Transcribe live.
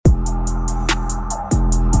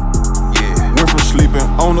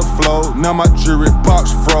on the floor. Now my jewelry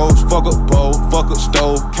box froze. Fuck a bowl, fuck a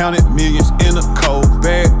stove. Counted millions in a cold.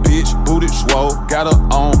 Bad bitch, booty swole. Got her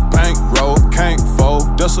on bankroll. Can't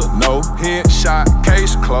fold, that's a no. Headshot,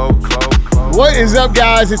 case closed. What is up,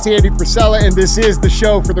 guys? It's Andy Frisella, and this is the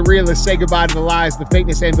show for the realists. Say goodbye to the lies, the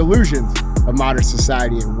fakeness, and delusions of modern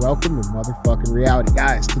society, and welcome to motherfucking reality.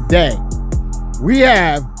 Guys, today we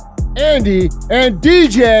have Andy and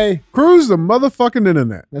DJ. Cruise the motherfucking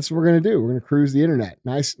internet. That's what we're going to do. We're going to cruise the internet.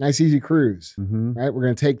 Nice, easy cruise. Right? We're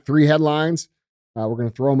going to take 3 headlines. We're going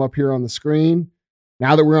to throw them up here on the screen.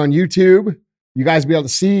 Now that we're on YouTube, you guys will be able to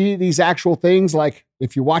see these actual things. Like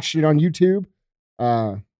if you watched it on YouTube,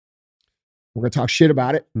 we're going to talk shit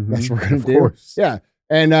about it. That's what we're going to do. Course. Yeah.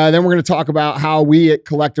 And then we're going to talk about how we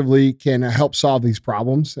collectively can help solve these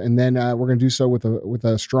problems. And then we're going to do so with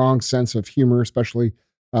a strong sense of humor, especially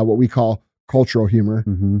what we call cultural humor.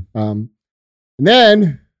 And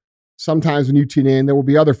then sometimes when you tune in, there will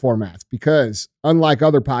be other formats because unlike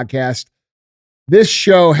other podcasts, this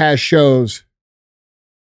show has shows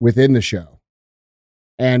within the show.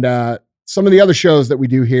 And some of the other shows that we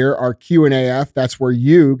do here are Q&AF. That's where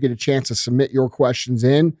you get a chance to submit your questions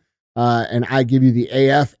in. And I give you the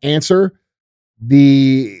AF answer.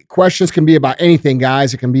 The questions can be about anything,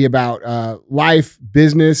 guys. It can be about life,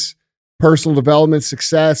 business, personal development,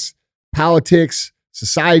 success, politics,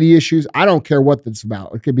 society issues. I don't care what it's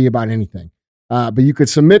about. It could be about anything. But you could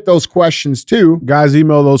submit those questions too. Guys,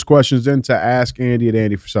 email those questions in to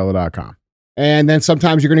askandy@andyfrisella.com. And then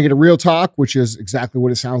sometimes you're going to get a real talk, which is exactly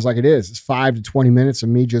what it sounds like it is. It's 5 to 20 minutes of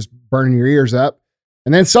me just burning your ears up.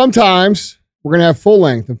 And then sometimes we're going to have full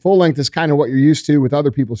length. And full length is kind of what you're used to with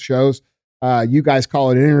other people's shows. You guys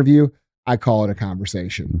call it an interview. I call it a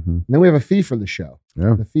conversation. And then we have a fee for the show.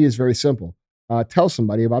 Yeah. The fee is very simple. Tell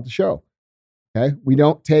somebody about the show. Okay. We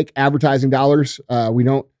don't take advertising dollars. We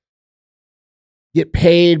don't get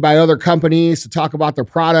paid by other companies to talk about their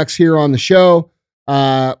products here on the show.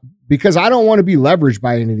 Because I don't want to be leveraged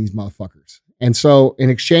by any of these motherfuckers. And so in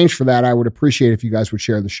exchange for that, I would appreciate if you guys would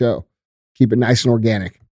share the show. Keep it nice and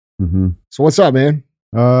organic. So what's up, man?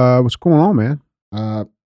 What's going on, man? I'm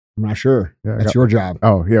not sure. Yeah, That's your job.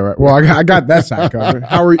 Oh, yeah, right. Well, I got that side covered.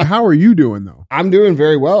 How are you doing, though? I'm doing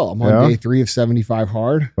very well. I'm on day 3 of 75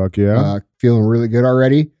 hard. Fuck yeah. Feeling really good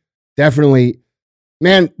already. Definitely.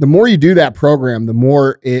 Man, the more you do that program, the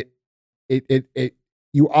more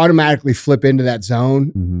you automatically flip into that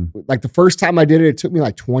zone. Like the first time I did it, it took me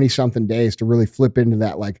like 20 something days to really flip into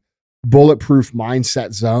that like bulletproof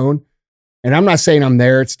mindset zone. And I'm not saying I'm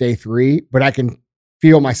there. It's day 3, but I can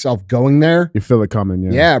feel myself going there. You feel it coming.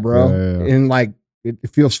 Yeah. Yeah, bro. Yeah. And like, it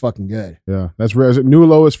feels fucking good. Yeah. That's rare. New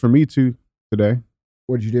lowest for me too today.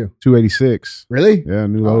 What'd you do? 286. Really? Yeah.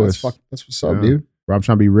 New lowest. That's what's up, dude. Bro, I'm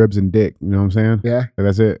trying to be ribs and dick. You know what I'm saying? Yeah. And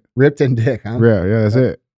that's it. Ripped and dick, huh? Yeah. That's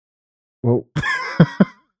it. Well,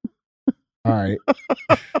 all right.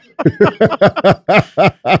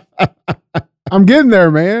 I'm getting there,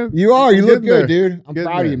 man. You are. You look good, there. dude. I'm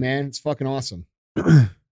proud of you, man. It's fucking awesome.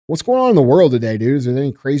 What's going on in the world today, dude? Is there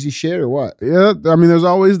any crazy shit or what? Yeah, I mean, there's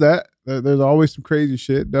always that. There's always some crazy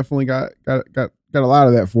shit. Definitely got a lot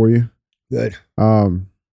of that for you. Good. So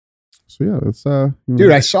yeah, it's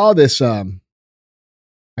dude, I saw this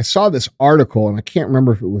article, and I can't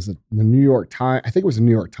remember if it was the New York Times. I think it was the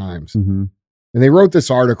New York Times. And they wrote this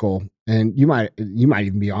article, and you might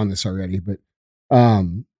even be on this already, but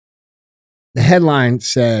the headline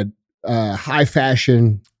said high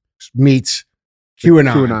fashion meets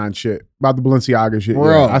QAnon shit about the Balenciaga shit.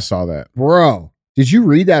 Bro, yeah, I saw that. Bro, did you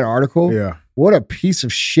read that article? Yeah. What a piece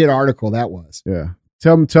of shit article that was. Yeah.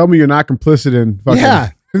 Tell me you're not complicit in fucking.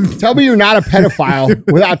 Yeah. Tell me you're not a pedophile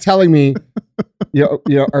without telling me,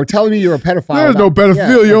 or telling me you're a pedophile. There's no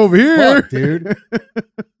pedophilia over here, fuck, dude.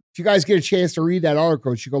 If you guys get a chance to read that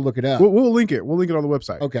article, you should go look it up. We'll link it. We'll link it on the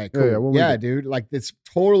website. Okay, cool. Yeah, dude. Like it's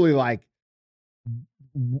totally like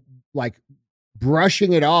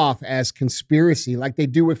brushing it off as conspiracy, like they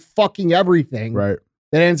do with fucking everything. Right.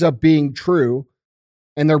 That ends up being true,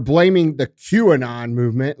 and they're blaming the QAnon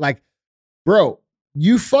movement. Like, bro,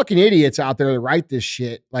 you fucking idiots out there that write this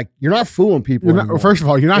shit. Like, you're not fooling people. First of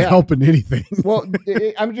all, you're not helping anything. Well,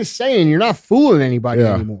 I'm just saying, you're not fooling anybody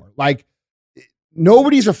anymore. Like,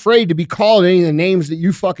 nobody's afraid to be called any of the names that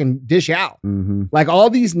you fucking dish out. Like all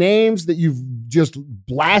these names that you've just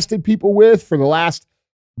blasted people with for the last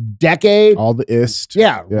decade. All the ist.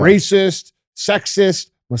 Yeah. Racist,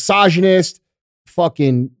 sexist, misogynist,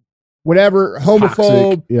 fucking whatever,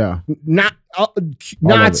 homophobe. Toxic. Yeah. Not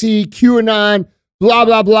Nazi, QAnon, blah,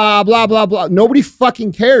 blah, blah, blah, blah, blah. Nobody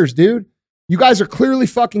fucking cares, dude. You guys are clearly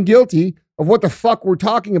fucking guilty of what the fuck we're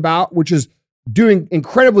talking about, which is doing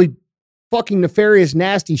incredibly fucking nefarious,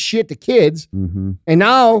 nasty shit to kids. Mm-hmm. And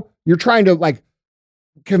now you're trying to like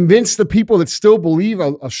convince the people that still believe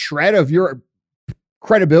a shred of your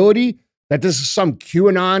credibility that this is some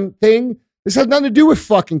QAnon thing. This has nothing to do with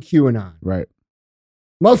fucking QAnon. Right.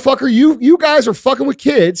 Motherfucker, you guys are fucking with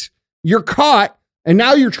kids. You're caught. And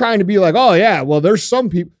now you're trying to be like, oh yeah, well, there's some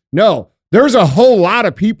people. No, there's a whole lot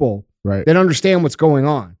of people Right. that understand what's going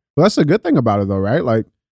on. Well, that's the good thing about it though, right? Like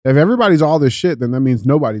if everybody's all this shit, then that means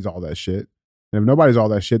nobody's all that shit. And if nobody's all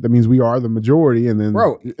that shit, that means we are the majority. And then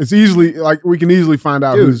Bro, it's easily like we can easily find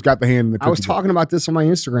out dude, who's got the hand in the cookie. I was talking about this on my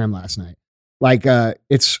Instagram last night. Like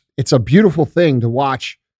it's a beautiful thing to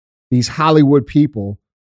watch these Hollywood people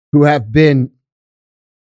who have been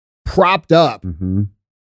propped up Mm-hmm.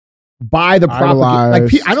 by the propaganda.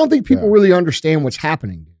 Like, I don't think people Yeah. really understand what's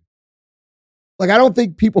happening. Like, I don't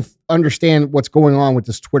think people understand what's going on with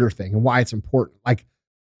this Twitter thing and why it's important. Like,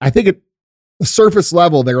 I think at the surface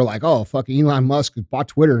level, they were like, oh, fucking Elon Musk bought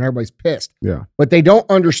Twitter and everybody's pissed. Yeah. But they don't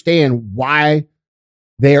understand why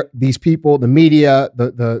these people, the media,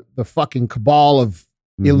 the fucking cabal of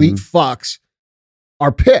elite fucks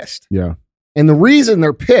are pissed. Yeah. And the reason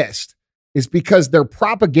they're pissed is because their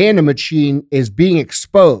propaganda machine is being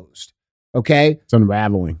exposed. Okay. It's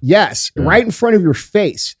unraveling. Yes. Yeah. Right in front of your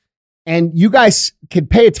face. And you guys can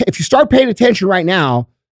pay attention. If you start paying attention right now,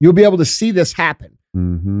 you'll be able to see this happen.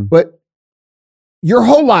 Mm-hmm. But your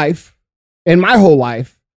whole life and my whole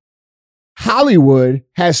life, Hollywood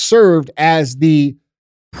has served as the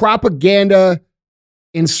propaganda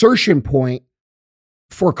insertion point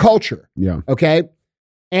for culture. Yeah. Okay.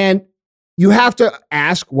 And you have to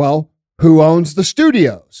ask, well, who owns the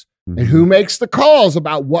studios and who makes the calls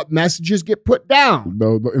about what messages get put down?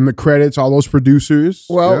 In the credits, all those producers.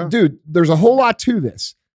 Well, yeah. dude, there's a whole lot to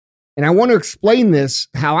this. And I want to explain this,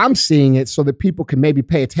 how I'm seeing it, so that people can maybe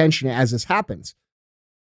pay attention as this happens.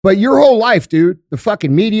 But your whole life, dude, the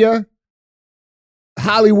fucking media,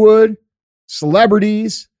 Hollywood,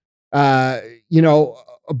 celebrities, maybe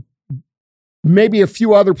a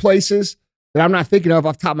few other places that I'm not thinking of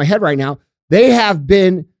off the top of my head right now, they have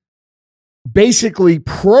been basically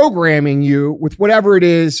programming you with whatever it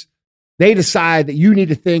is they decide that you need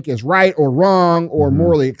to think is right or wrong or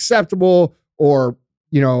morally acceptable or,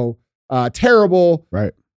 terrible.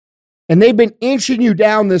 Right. And they've been inching you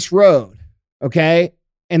down this road, okay?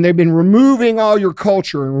 And they've been removing all your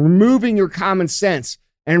culture and removing your common sense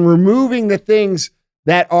and removing the things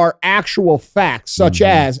that are actual facts, such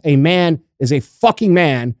as a man is a fucking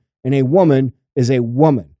man and a woman is a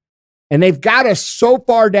woman. And they've got us so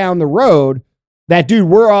far down the road that, dude,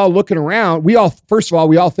 we're all looking around. First of all,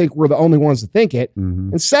 we all think we're the only ones to think it. Mm-hmm.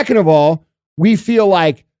 And second of all, we feel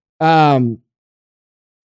like,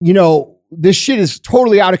 this shit is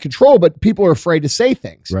totally out of control, but people are afraid to say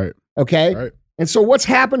things. Right. Okay. Right. And so what's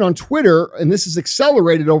happened on Twitter, and this is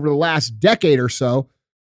accelerated over the last decade or so,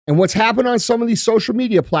 and what's happened on some of these social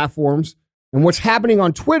media platforms and what's happening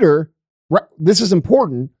on Twitter, this is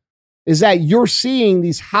important, is that you're seeing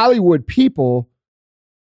these Hollywood people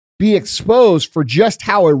be exposed for just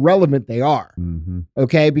how irrelevant they are. Mm-hmm.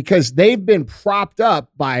 Okay. Because they've been propped up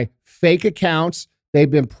by fake accounts. They've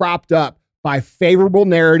been propped up by favorable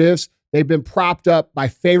narratives. They've been propped up by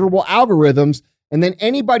favorable algorithms. And then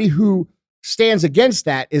anybody who stands against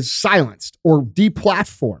that is silenced or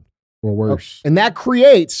deplatformed. Or worse. And that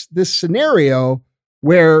creates this scenario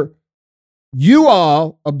where you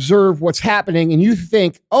all observe what's happening and you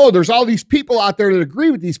think, oh, there's all these people out there that agree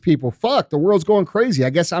with these people. Fuck, the world's going crazy. I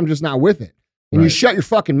guess I'm just not with it. And you shut your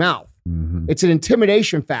fucking mouth. Mm-hmm. It's an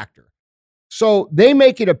intimidation factor. So they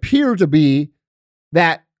make it appear to be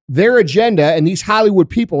that their agenda and these Hollywood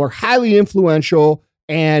people are highly influential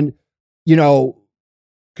and,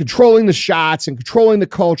 controlling the shots and controlling the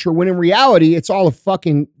culture, when in reality, it's all a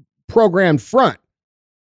fucking programmed front.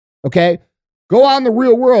 Okay? Go out in the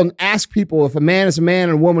real world and ask people if a man is a man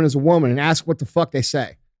and a woman is a woman and ask what the fuck they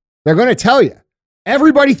say. They're going to tell you.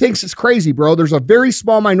 Everybody thinks it's crazy, bro. There's a very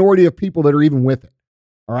small minority of people that are even with it.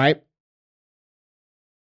 All right?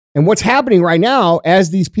 And what's happening right now as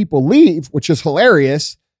these people leave, which is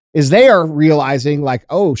hilarious, is they are realizing like,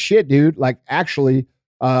 oh shit, dude, like actually,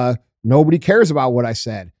 nobody cares about what I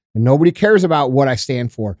said and nobody cares about what I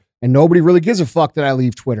stand for and nobody really gives a fuck that I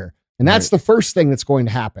leave Twitter. And that's the first thing that's going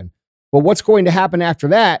to happen. But what's going to happen after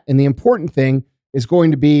that, and the important thing, is going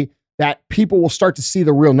to be that people will start to see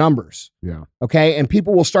the real numbers. Yeah. Okay. And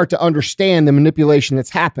people will start to understand the manipulation that's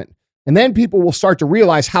happened. And then people will start to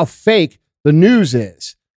realize how fake the news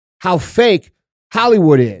is, how fake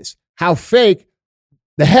Hollywood is, how fake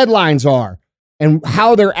the headlines are, and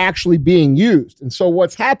how they're actually being used. And so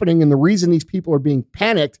what's happening, and the reason these people are being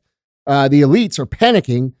panicked, the elites are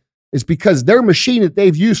panicking, is because their machine that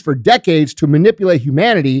they've used for decades to manipulate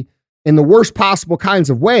humanity in the worst possible kinds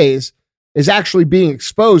of ways is actually being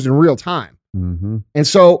exposed in real time. Mm-hmm. And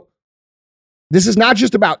so this is not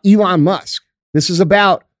just about Elon Musk. This is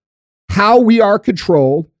about how we are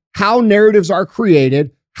controlled, how narratives are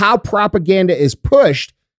created, how propaganda is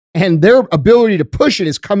pushed, and their ability to push it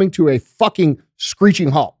is coming to a fucking screeching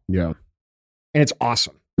halt. Yeah. And it's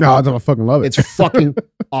awesome. No, I fucking love it. It's fucking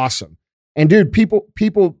awesome. And dude, people,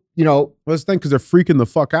 you know. Let's think, because they're freaking the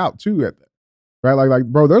fuck out too at that. Right? Like,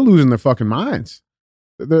 bro, they're losing their fucking minds.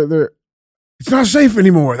 They're it's not safe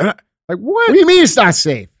anymore. They're not, like, what? What do you mean it's not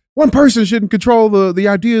safe? One person shouldn't control the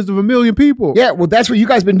ideas of a million people. Yeah, well, that's what you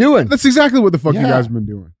guys been doing. That's exactly what the fuck you guys have been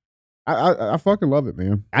doing. I fucking love it,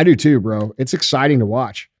 man. I do too, bro. It's exciting to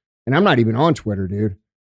watch. And I'm not even on Twitter, dude.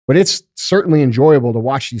 But it's certainly enjoyable to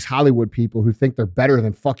watch these Hollywood people who think they're better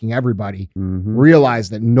than fucking everybody realize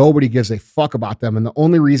that nobody gives a fuck about them. And the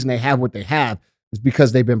only reason they have what they have is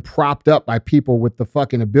because they've been propped up by people with the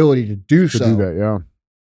fucking ability to do so. Do that, yeah.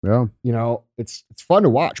 Yeah. You know, it's fun to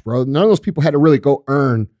watch, bro. None of those people had to really go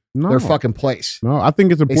earn their fucking place. No, I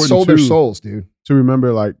think it's important. They sold their souls, dude. To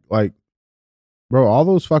remember, like, bro, all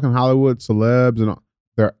those fucking Hollywood celebs and all,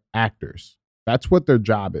 they're actors. That's what their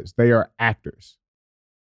job is. They are actors.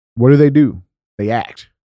 What do? They act.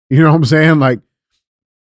 You know what I'm saying? Like,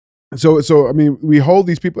 so I mean, we hold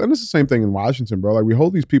these people, and it's the same thing in Washington, bro. Like, we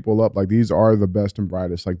hold these people up like these are the best and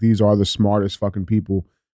brightest. Like, these are the smartest fucking people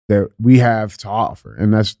that we have to offer.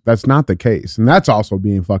 And that's not the case. And that's also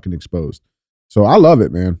being fucking exposed. So I love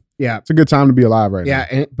it, man. Yeah. It's a good time to be alive right now.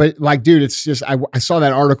 Yeah. But like, dude, it's just, I saw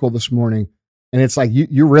that article this morning and it's like,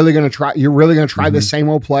 you're really going to try this same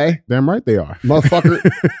old play? Damn right they are. Motherfucker,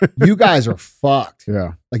 you guys are fucked.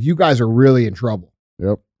 Yeah. Like, you guys are really in trouble.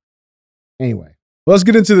 Yep. Anyway. Let's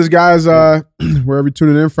get into this, guys. Wherever you're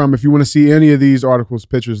tuning in from, if you want to see any of these articles,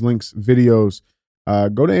 pictures, links, videos,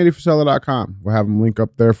 go to andyfrisella.com. We'll have them link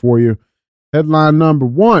up there for you. Headline number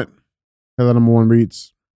one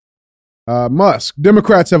reads, Musk,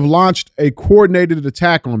 Democrats have launched a coordinated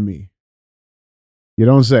attack on me. You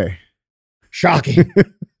don't say. Shocking.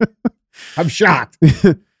 I'm shocked.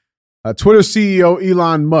 Twitter CEO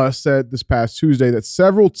Elon Musk said this past Tuesday that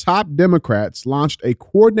several top Democrats launched a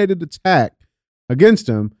coordinated attack against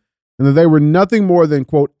him and that they were nothing more than,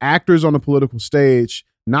 quote, actors on the political stage,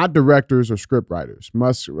 not directors or scriptwriters.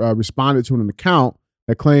 Musk responded to an account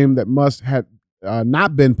that claimed that Musk had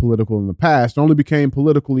not been political in the past, only became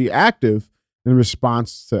politically active in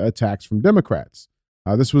response to attacks from Democrats.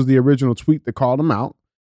 This was the original tweet that called him out.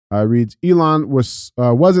 Reads, Elon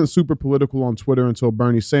wasn't super political on Twitter until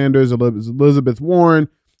Bernie Sanders, Elizabeth Warren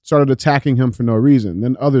started attacking him for no reason.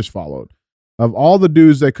 Then others followed. Of all the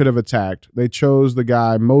dudes they could have attacked, they chose the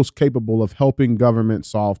guy most capable of helping government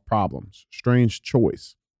solve problems. Strange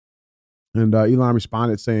choice. And Elon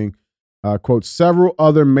responded saying, quote, several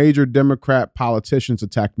other major Democrat politicians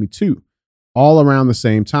attacked me too, all around the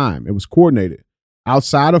same time. It was coordinated.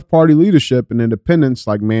 Outside of party leadership and independents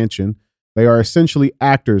like Manchin, they are essentially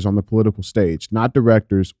actors on the political stage, not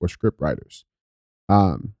directors or scriptwriters.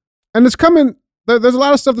 And it's coming. There's a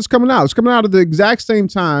lot of stuff that's coming out. It's coming out at the exact same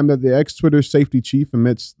time that the ex-Twitter safety chief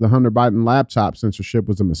admits the Hunter Biden laptop censorship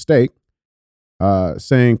was a mistake,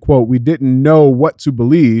 saying, quote, we didn't know what to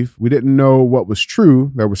believe. We didn't know what was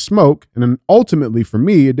true. There was smoke. And then ultimately, for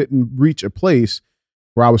me, it didn't reach a place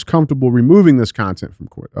where I was comfortable removing this content from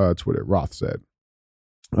Twitter, Roth said.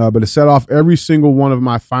 But it set off every single one of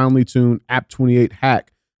my finely tuned App28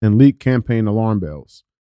 hack and leak campaign alarm bells.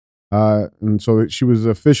 And so she was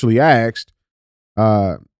officially asked,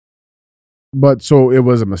 but so it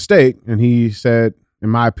was a mistake. And he said, in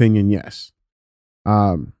my opinion, yes.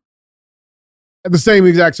 At the same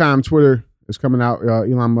exact time, Twitter is coming out,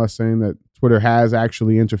 Elon Musk saying that Twitter has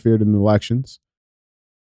actually interfered in elections.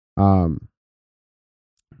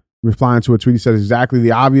 Replying to a tweet, he said, exactly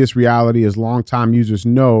the obvious reality, as longtime users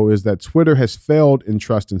know, is that Twitter has failed in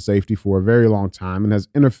trust and safety for a very long time and has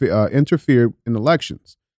interfered in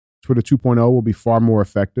elections. Twitter 2.0 will be far more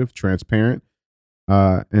effective, transparent,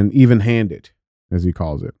 and even-handed, as he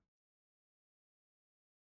calls it.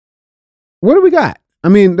 What do we got? I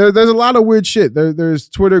mean, there's a lot of weird shit. There's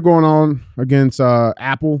Twitter going on against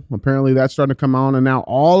Apple. Apparently that's starting to come on. And now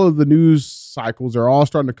all of the news cycles are all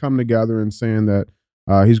starting to come together and saying that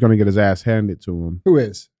he's going to get his ass handed to him. Who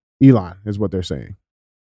is? Elon is what they're saying.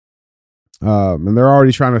 And they're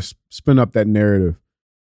already trying to spin up that narrative.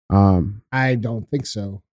 I don't think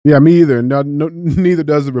so. Yeah, me either. No, neither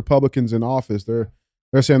does the Republicans in office. They're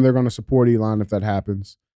saying they're going to support Elon if that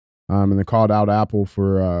happens. And they called out Apple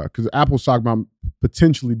for, because Apple's talking about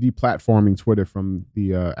potentially deplatforming Twitter from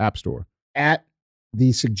the App Store. At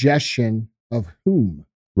the suggestion of whom?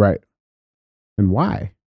 Right. And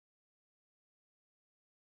why?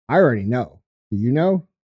 I already know. Do you know?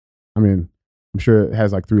 I mean, I'm sure it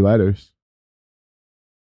has like 3 letters.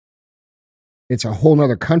 It's a whole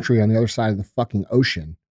nother country on the other side of the fucking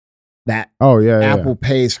ocean that Apple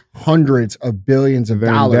pays hundreds of billions of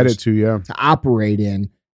dollars to operate in,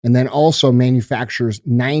 and then also manufactures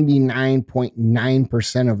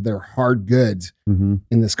 99.9% of their hard goods in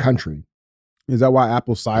this country. Is that why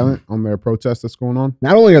Apple's silent on their protest that's going on?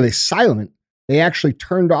 Not only are they silent, they actually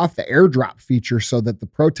turned off the AirDrop feature so that the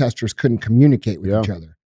protesters couldn't communicate with each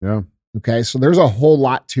other. Yeah. Okay, so there's a whole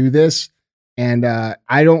lot to this, and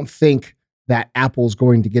I don't think that Apple's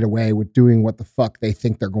going to get away with doing what the fuck they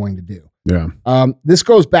think they're going to do. Yeah. This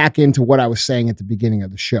goes back into what I was saying at the beginning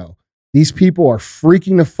of the show. These people are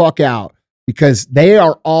freaking the fuck out because they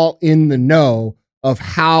are all in the know of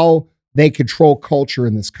how they control culture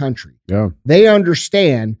in this country. Yeah. They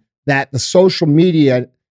understand that the social media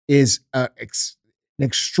is an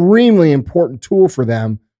extremely important tool for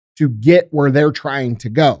them to get where they're trying to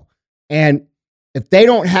go. And if they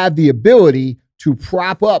don't have the ability to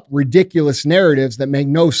prop up ridiculous narratives that make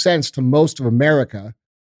no sense to most of America,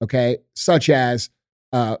 okay, such as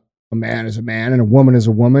a man is a man and a woman is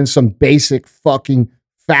a woman, some basic fucking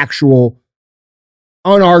factual,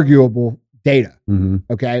 unarguable data,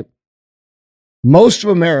 okay? Most of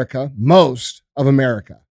America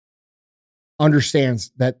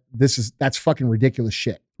understands that that's fucking ridiculous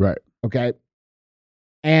shit. Right. Okay.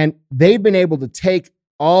 And they've been able to take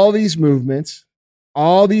all these movements,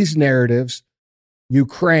 all these narratives,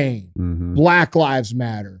 Ukraine, Black Lives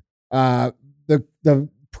Matter, the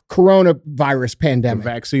coronavirus pandemic, the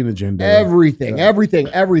vaccine agenda, everything. And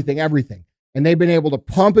they've been able to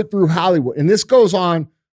pump it through Hollywood. And this goes on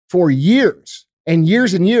for years and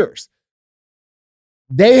years and years.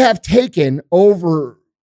 They have taken over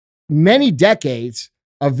many decades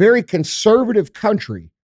a very conservative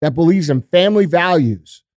country that believes in family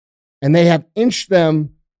values, and they have inched them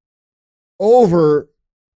over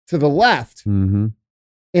to the left in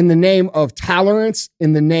the name of tolerance,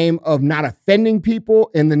 in the name of not offending people,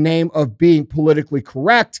 in the name of being politically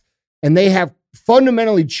correct. And they have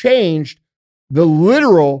fundamentally changed the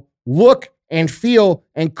literal look and feel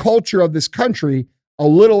and culture of this country a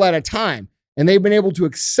little at a time. And they've been able to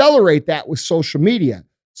accelerate that with social media.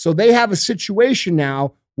 So they have a situation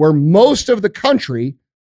now where most of the country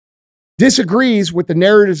disagrees with the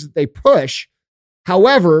narratives that they push.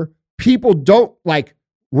 However, people don't like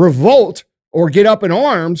revolt or get up in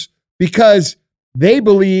arms because they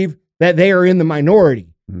believe that they are in the minority.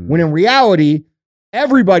 When in reality,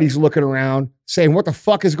 everybody's looking around saying, what the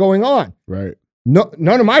fuck is going on? Right. No,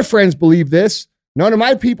 none of my friends believe this. None of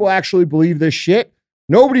my people actually believe this shit.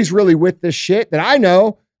 Nobody's really with this shit that I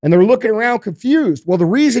know, and they're looking around confused. Well, the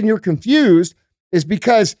reason you're confused is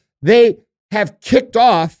because they have kicked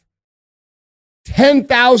off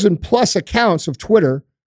 10,000 plus accounts of Twitter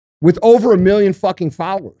with over 1 million fucking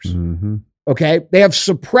followers. Okay? They have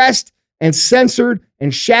suppressed and censored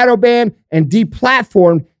and shadow banned and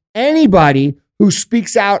deplatformed anybody who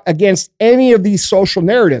speaks out against any of these social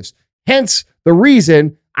narratives. Hence the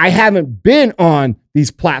reason I haven't been on these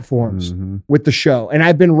platforms with the show. And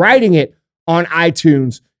I've been writing it on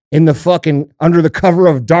iTunes in the fucking under the cover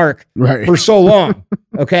of dark for so long.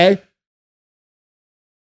 Okay.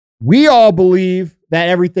 We all believe that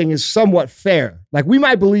everything is somewhat fair. Like we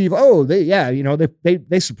might believe, oh,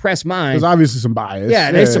 they suppress mine. There's obviously some bias.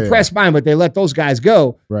 Yeah, they suppress mine, but they let those guys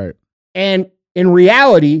go. Right. And in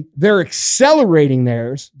reality, they're accelerating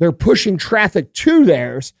theirs. They're pushing traffic to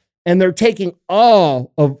theirs. And they're taking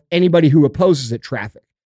all of anybody who opposes it traffic.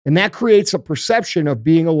 And that creates a perception of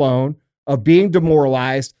being alone, of being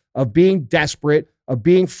demoralized, of being desperate, of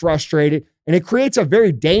being frustrated. And it creates a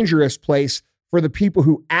very dangerous place for the people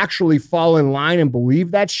who actually fall in line and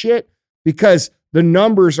believe that shit, because the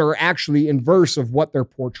numbers are actually inverse of what they're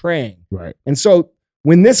portraying. Right. And so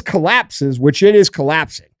when this collapses, which it is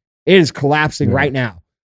collapsing right now.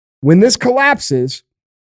 When this collapses,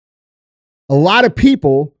 a lot of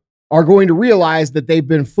people are going to realize that they've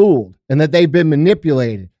been fooled and that they've been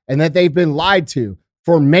manipulated and that they've been lied to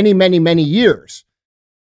for many, many, many years.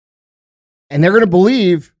 And they're going to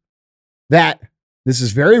believe that this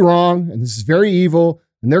is very wrong and this is very evil.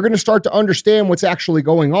 And they're going to start to understand what's actually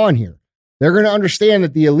going on here. They're going to understand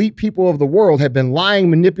that the elite people of the world have been lying,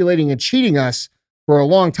 manipulating, and cheating us for a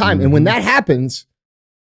long time. And when that happens,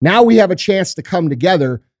 now we have a chance to come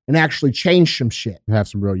together and actually change some shit. Have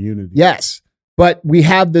some real unity. Yes. But we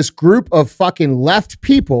have this group of fucking left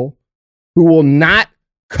people who will not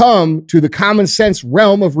come to the common sense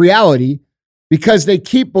realm of reality because they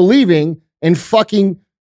keep believing and fucking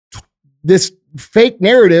this fake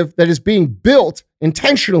narrative that is being built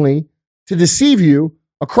intentionally to deceive you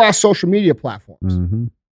across social media platforms. Mm-hmm.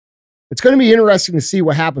 It's going to be interesting to see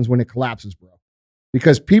what happens when it collapses, bro.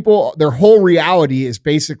 Because people, their whole reality is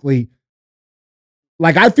basically,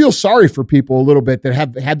 like, I feel sorry for people a little bit that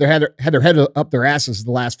have had their head up their asses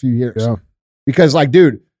the last few years. Yeah. Because, like,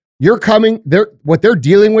 dude, what they're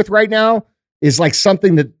dealing with right now is like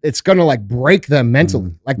something that it's going to like break them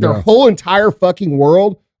mentally. Like their whole entire fucking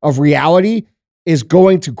world of reality is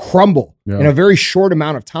going to crumble in a very short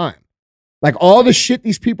amount of time. Like all the shit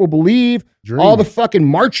these people believe, all the fucking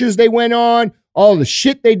marches they went on, all the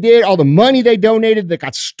shit they did, all the money they donated that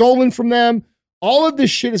got stolen from them, all of this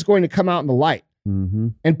shit is going to come out in the light. Mm-hmm.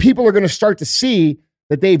 And people are going to start to see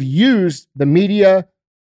that they've used the media,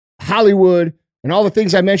 Hollywood, and all the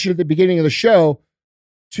things I mentioned at the beginning of the show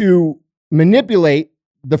to manipulate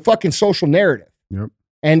the fucking social narrative. Yep.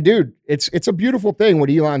 And dude, it's a beautiful thing what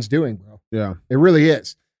Elon's doing, bro. Yeah. It really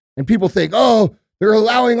is. And people think, oh, they're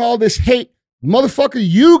allowing all this hate. Motherfucker,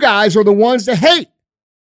 you guys are the ones that hate.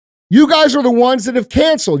 You guys are the ones that have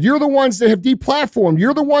canceled. You're the ones that have deplatformed.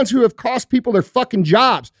 You're the ones who have cost people their fucking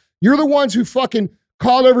jobs. You're the ones who fucking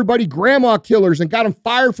called everybody grandma killers and got them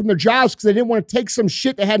fired from their jobs because they didn't want to take some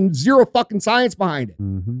shit that had zero fucking science behind it.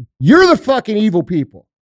 Mm-hmm. You're the fucking evil people.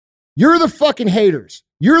 You're the fucking haters.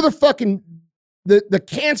 You're the fucking, the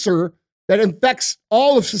cancer that infects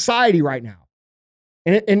all of society right now.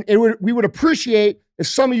 And we would appreciate if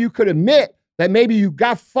some of you could admit that maybe you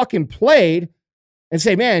got fucking played and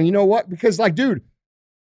say, man, you know what? Because like, dude,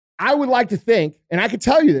 I would like to think, and I could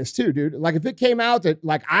tell you this too, dude. Like if it came out that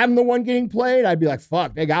like I'm the one getting played, I'd be like,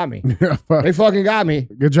 fuck, they got me. They fucking got me.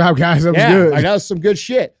 Good job, guys. That was good. Like, that was some good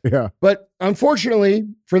shit. Yeah. But unfortunately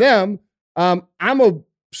for them, I'm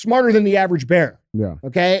smarter than the average bear. Yeah.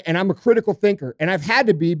 Okay. And I'm a critical thinker. And I've had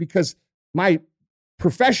to be because my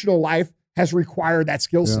professional life has required that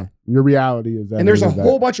skill set. Your reality is that. And there's a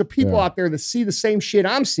whole bunch of people out there that see the same shit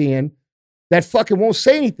I'm seeing that fucking won't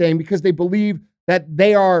say anything because they believe that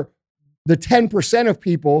they are the 10% of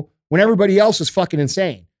people when everybody else is fucking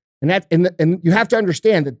insane. And you have to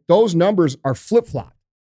understand that those numbers are flip-flopped.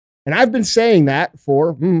 And I've been saying that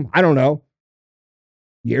for, I don't know,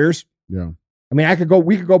 years. Yeah. I mean,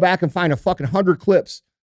 we could go back and find a fucking 100 clips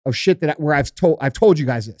of shit where I've told you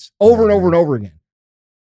guys this over and over and over again.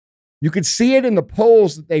 You could see it in the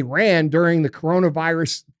polls that they ran during the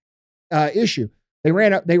coronavirus issue. They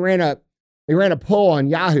ran a poll on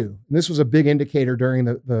Yahoo, and this was a big indicator during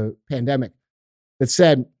the pandemic that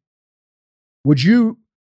said, would you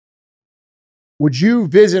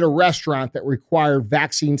visit a restaurant that required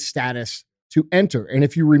vaccine status to enter? And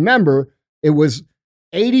if you remember, it was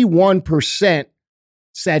 81%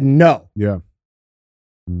 said no. Yeah.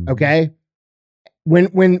 Okay.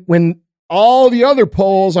 When all the other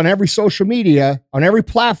polls on every social media, on every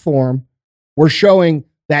platform were showing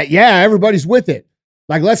that, yeah, everybody's with it.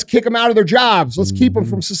 Like, let's kick them out of their jobs. Let's keep them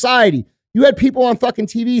from society. You had people on fucking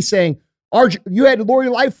TV saying, you had Lori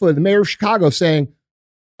Lightfoot, the mayor of Chicago, saying,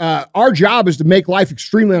 our job is to make life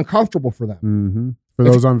extremely uncomfortable for them. Mm-hmm. For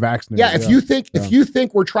those unvaccinated. Yeah, if you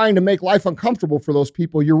think we're trying to make life uncomfortable for those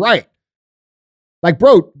people, you're right. Like,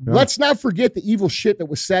 bro, let's not forget the evil shit that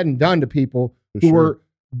was said and done to people who were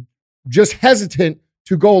just hesitant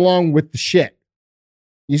to go along with the shit.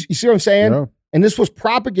 You see what I'm saying? Yeah. And this was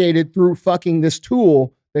propagated through fucking this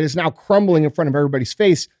tool that is now crumbling in front of everybody's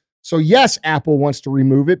face. So yes, Apple wants to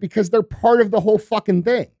remove it because they're part of the whole fucking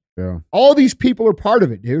thing. Yeah. All these people are part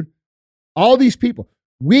of it, dude. All these people.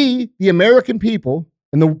 We, the American people,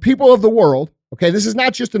 and the people of the world, okay, this is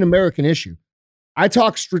not just an American issue. I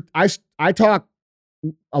talk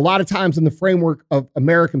a lot of times in the framework of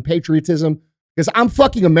American patriotism because I'm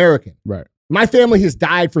fucking American. Right. My family has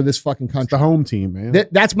died for this fucking country. It's the home team, man.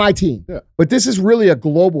 That's my team. Yeah. But this is really a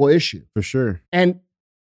global issue. For sure. And,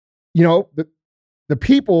 you know, the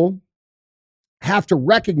people have to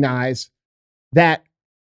recognize that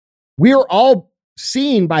we are all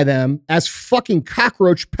seen by them as fucking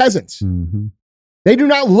cockroach peasants. Mm-hmm. They do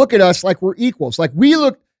not look at us like we're equals. Like we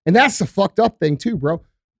look, and that's the fucked up thing too, bro.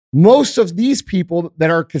 Most of these people that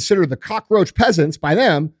are considered the cockroach peasants by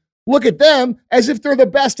them look at them as if they're the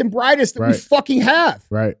best and brightest that we fucking have.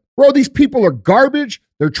 Right. Bro, these people are garbage.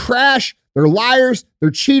 They're trash. They're liars.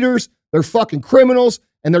 They're cheaters. They're fucking criminals.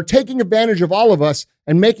 And they're taking advantage of all of us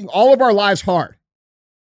and making all of our lives hard.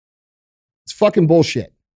 It's fucking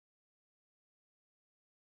bullshit.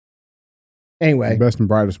 Anyway. The best and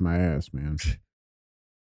brightest my ass, man.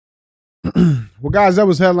 Well, guys, that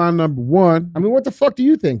was headline number one. I mean, what the fuck do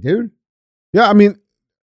you think, dude? Yeah, I mean,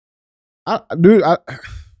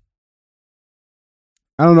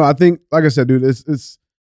 I don't know. I think, like I said, dude, it's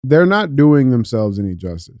they're not doing themselves any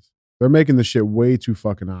justice. They're making the shit way too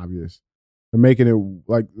fucking obvious. They're making it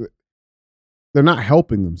like they're not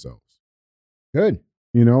helping themselves. Good.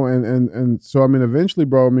 You know, and so I mean, eventually,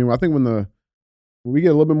 bro. I mean, I think when we get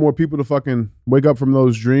a little bit more people to fucking wake up from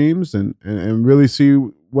those dreams and really see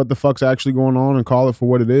what the fuck's actually going on and call it for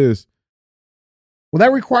what it is. Well,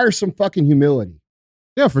 that requires some fucking humility.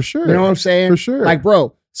 Yeah, for sure. You know what I'm saying? For sure. Like,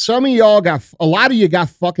 bro, some of y'all a lot of you got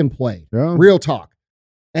fucking played. Yeah. Real talk.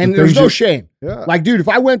 And there's no shame. Yeah. Like, dude, if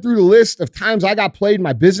I went through the list of times I got played in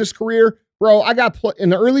my business career, bro, I got in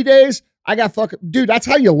the early days, I got fucking, dude, that's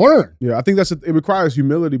how you learn. Yeah, I think it requires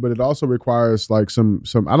humility, but it also requires like some,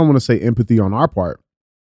 I don't want to say empathy on our part,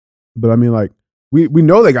 but I mean, like, we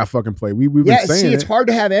know they got fucking played. We've been saying it's hard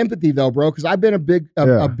to have empathy though, bro, because I've been a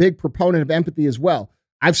big proponent of empathy as well.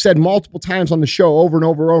 I've said multiple times on the show over and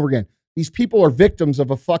over and over again, these people are victims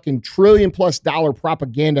of a fucking $1 trillion+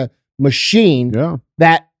 propaganda machine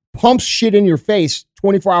that pumps shit in your face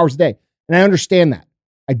 24 hours a day. And I understand that.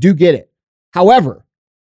 I do get it. However,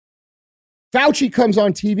 Fauci comes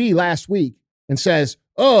on TV last week and says,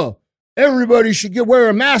 oh, everybody should wear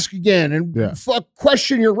a mask again and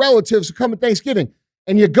question your relatives who come at Thanksgiving.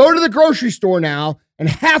 And you go to the grocery store now and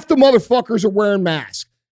half the motherfuckers are wearing masks.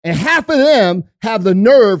 And half of them have the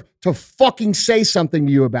nerve to fucking say something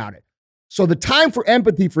to you about it. So the time for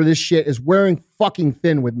empathy for this shit is wearing fucking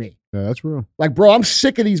thin with me. Yeah, that's real. Like, bro, I'm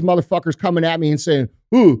sick of these motherfuckers coming at me and saying,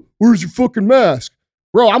 oh, where's your fucking mask?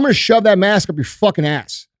 Bro, I'm going to shove that mask up your fucking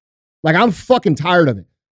ass. Like, I'm fucking tired of it.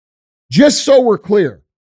 Just so we're clear,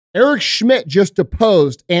 Eric Schmidt just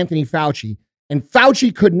deposed Anthony Fauci, and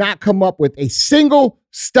Fauci could not come up with a single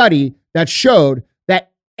study that showed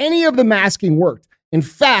that any of the masking worked. In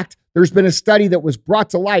fact, there's been a study that was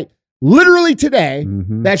brought to light literally today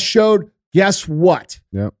that showed, guess what?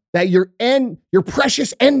 Yep. That your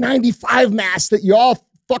precious N95 mask that you all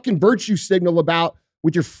fucking virtue signal about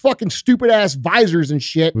with your fucking stupid ass visors and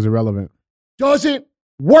shit was irrelevant. Doesn't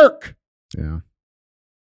work. Yeah.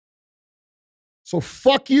 So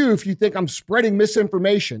fuck you if you think I'm spreading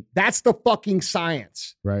misinformation. That's the fucking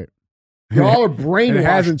science. Right. Y'all are brainwashed. And it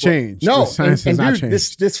hasn't changed. No. The science has not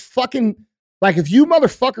changed. This fucking, like, if you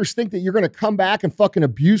motherfuckers think that you're going to come back and fucking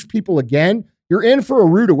abuse people again, you're in for a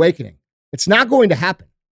rude awakening. It's not going to happen.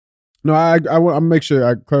 No, I want to make sure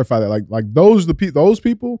I clarify that. Like those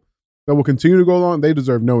people that will continue to go along, they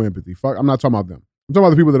deserve no empathy. Fuck, I'm not talking about them. I'm talking about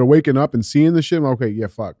the people that are waking up and seeing this shit. I'm like, okay, yeah,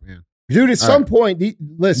 fuck, man. Dude, at some point,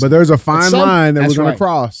 listen. But there's a fine line that we're going to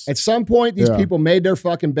cross. At some point, these people made their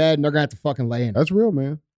fucking bed and they're going to have to fucking lay in it. That's real,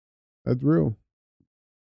 man. That's real.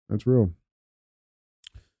 That's real.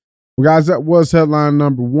 Well, guys, that was headline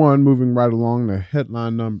number 1. Moving right along to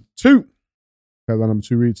headline number 2. Headline number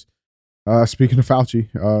 2 reads, speaking of Fauci,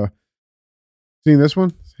 seen this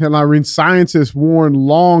one? Headline reads, scientists warn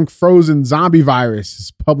long frozen zombie virus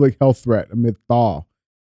is public health threat amid thaw.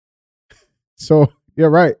 So, yeah,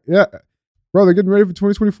 right. Yeah. Bro, they're getting ready for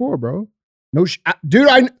 2024, bro. No,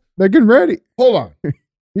 dude, they're getting ready. Hold on.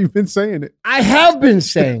 You've been saying it. I have been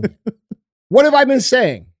saying it. What have I been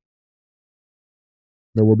saying?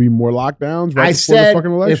 There will be more lockdowns right I before said, the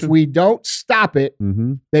fucking election. if we don't stop it,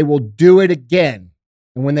 they will do it again.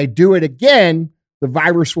 And when they do it again, the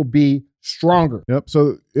virus will be stronger. Yep.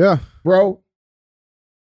 So, yeah. Bro,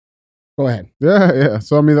 go ahead. Yeah.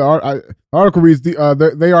 So, I mean, the article reads,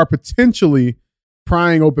 they are potentially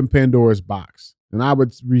prying open Pandora's box. And I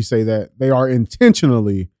would re-say that they are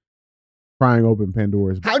intentionally prying open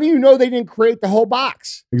Pandora's box. How do you know they didn't create the whole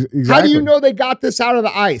box? Exactly. How do you know they got this out of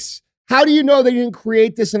the ice? How do you know they didn't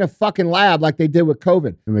create this in a fucking lab like they did with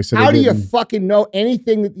COVID? And they said how do you fucking know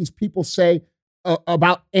anything that these people say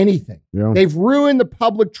about anything? Yeah. They've ruined the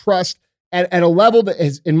public trust at a level that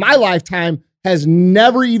is, in my lifetime, has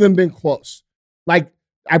never even been close. Like,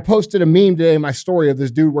 I posted a meme today in my story of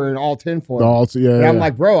this dude wearing all tinfoil. And I'm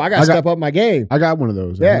like, bro, I got to step up my game. I got one of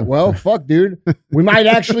those. Yeah, well, fuck, dude. We might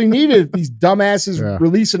actually need it if these dumbasses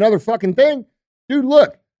release another fucking thing. Dude,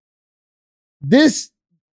 look. These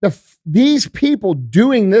people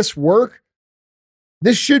doing this work,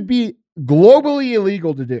 this should be globally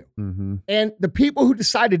illegal to do. Mm-hmm. And the people who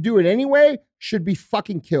decide to do it anyway should be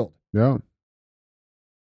fucking killed. Yeah.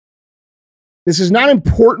 This is not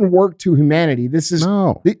important work to humanity. This is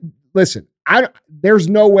listen, there's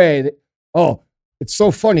no way that, it's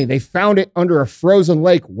so funny. They found it under a frozen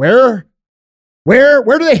lake. Where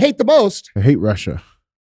do they hate the most? They hate Russia.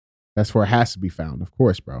 That's where it has to be found, of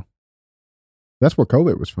course, bro. That's where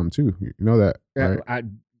COVID was from too. You know that, right?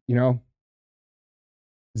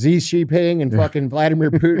 Xi Jinping and fucking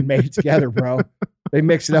Vladimir Putin made it together, bro. They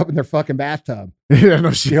mix it up in their fucking bathtub. Yeah,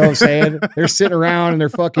 no shit. You know what I'm saying? They're sitting around in their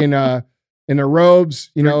fucking in their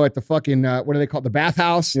robes, you know, at the fucking what do they call it? The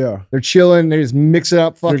bathhouse. Yeah. They're chilling. They just mix it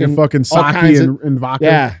up, Drinking fucking sake and vodka.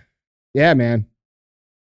 Yeah. Yeah, man.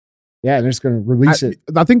 Yeah, they're just gonna release it.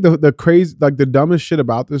 I think the crazy, like the dumbest shit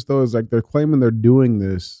about this though is like they're claiming they're doing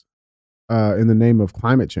this in the name of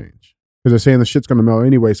climate change because they're saying the shit's gonna melt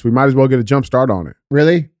anyway, so we might as well get a jump start on it.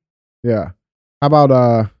 Really? Yeah. How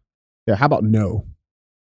about no?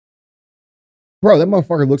 Bro, that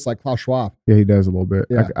motherfucker looks like Klaus Schwab. Yeah, he does a little bit.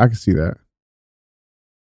 Yeah. I can see that.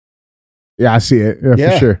 Yeah, I see it.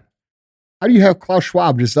 Yeah, for sure. How do you have Klaus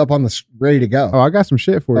Schwab just up on the ready to go? Oh, I got some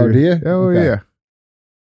shit for you. Oh, do you? Oh, Okay. yeah.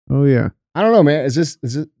 Oh, yeah. I don't know, man. Is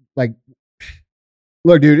it like,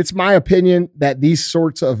 look, dude, it's my opinion that these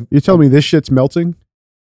sorts of. You're telling me this shit's melting?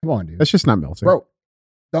 Come on, dude. That's just not melting. Bro.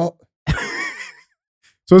 So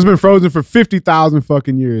it's been frozen for 50,000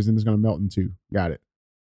 fucking years and it's going to melt in two. Got it.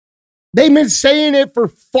 They've been saying it for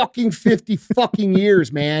fucking 50 fucking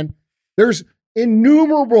years, man. There's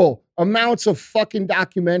innumerable amounts of fucking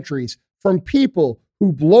documentaries from people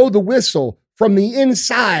who blow the whistle from the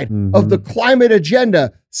inside of the climate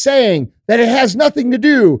agenda saying that it has nothing to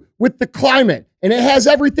do with the climate and it has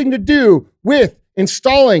everything to do with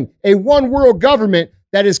installing a one world government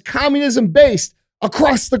that is communism based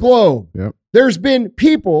across the globe. Yep. There's been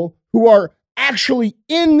people who are actually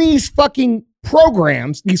in these fucking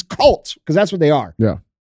programs, these cults, because that's what they are. Yeah.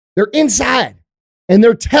 They're inside and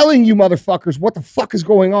they're telling you motherfuckers what the fuck is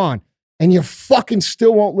going on. And you fucking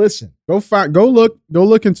still won't listen. Go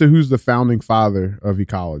look into who's the founding father of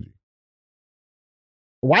ecology.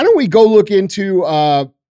 Why don't we go look into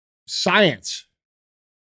science?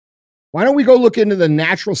 Why don't we go look into the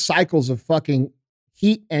natural cycles of fucking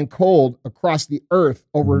heat and cold across the earth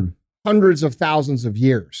over hundreds of thousands of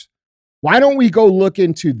years? Why don't we go look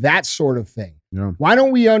into that sort of thing? Yeah. Why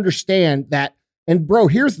don't we understand that? And bro,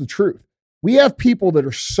 here's the truth. We have people that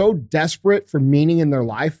are so desperate for meaning in their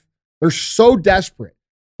life. They're so desperate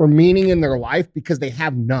for meaning in their life because they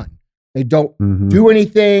have none. They don't do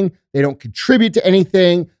anything. They don't contribute to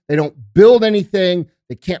anything. They don't build anything.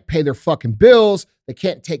 They can't pay their fucking bills. They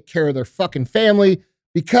can't take care of their fucking family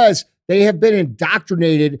because they have been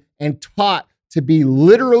indoctrinated and taught to be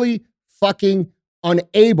literally fucking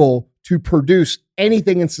unable to produce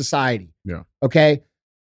anything in society. Yeah. Okay.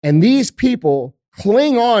 And these people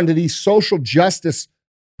cling on to these social justice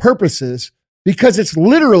purposes because it's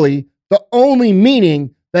literally the only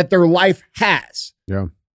meaning that their life has. Yeah.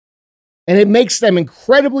 And it makes them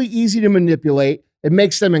incredibly easy to manipulate. It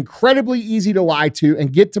makes them incredibly easy to lie to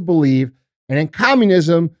and get to believe. And in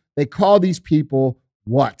communism, they call these people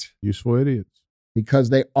what? Useful idiots. Because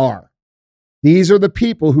they are. These are the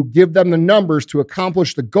people who give them the numbers to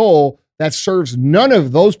accomplish the goal that serves none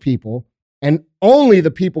of those people and only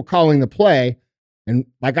the people calling the play. And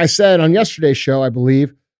like I said on yesterday's show, I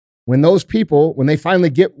believe, when those people, when they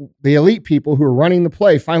finally get the elite people who are running the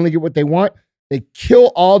play, finally get what they want, they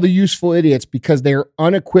kill all the useful idiots because they are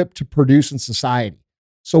unequipped to produce in society.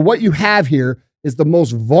 So what you have here is the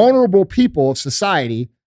most vulnerable people of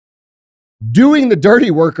society doing the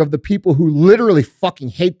dirty work of the people who literally fucking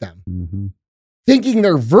hate them, thinking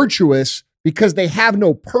they're virtuous because they have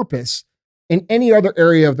no purpose in any other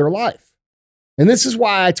area of their life. And this is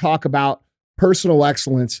why I talk about personal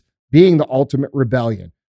excellence being the ultimate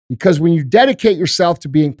rebellion. Because when you dedicate yourself to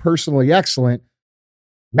being personally excellent,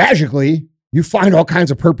 magically, you find all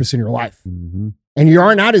kinds of purpose in your life. And you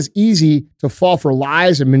are not as easy to fall for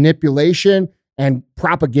lies and manipulation and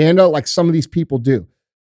propaganda like some of these people do.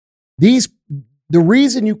 The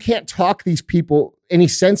reason you can't talk these people any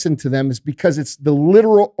sense into them is because it's the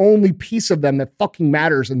literal only piece of them that fucking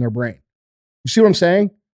matters in their brain. You see what I'm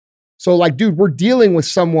saying? So like, dude, we're dealing with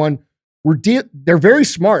someone, they're very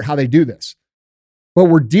smart how they do this, but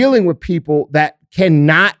we're dealing with people that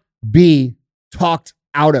cannot be talked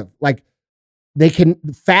out of. Like they can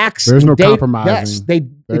facts. There's no compromising. Yes,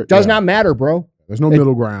 it does not matter, bro. There's no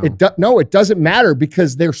middle ground. It doesn't matter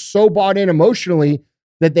because they're so bought in emotionally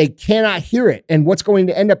that they cannot hear it. And what's going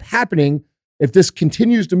to end up happening if this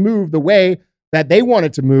continues to move the way that they want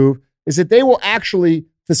it to move is that they will actually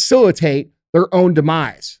facilitate their own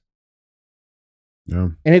demise. Yeah.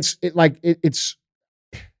 And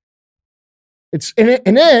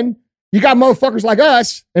and then you got motherfuckers like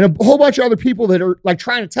us and a whole bunch of other people that are like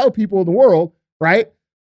trying to tell people in the world, right?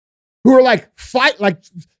 Who are like,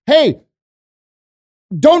 hey,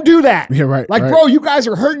 don't do that. Yeah, right. Like, bro, you guys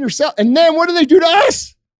are hurting yourself. And then what do they do to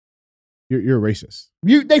us? You're a racist.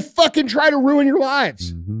 They fucking try to ruin your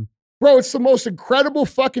lives. Bro, it's the most incredible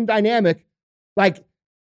fucking dynamic, like,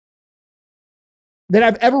 that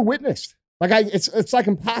I've ever witnessed. Like it's like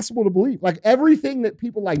impossible to believe. Like everything that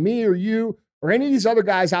people like me or you or any of these other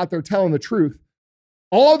guys out there telling the truth,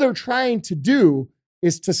 all they're trying to do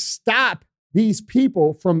is to stop these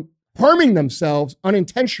people from harming themselves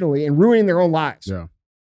unintentionally and ruining their own lives. Yeah.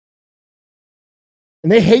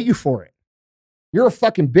 And they hate you for it. You're a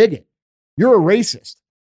fucking bigot. You're a racist.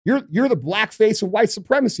 You're the black face of white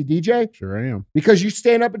supremacy, DJ. Sure I am. Because you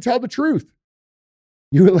stand up and tell the truth.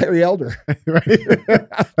 You and Larry Elder. Right?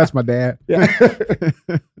 That's my dad. Yeah.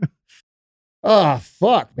 Oh,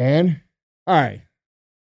 fuck, man. All right.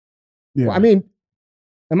 Yeah. Well, I mean,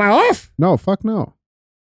 am I off? No, fuck no.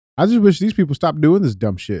 I just wish these people stopped doing this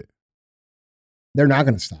dumb shit. They're not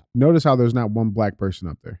going to stop. Notice how there's not one black person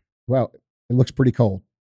up there. Well, it looks pretty cold.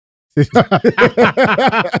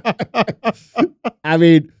 I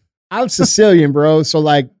mean, I'm Sicilian, bro. So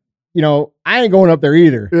like, you know, I ain't going up there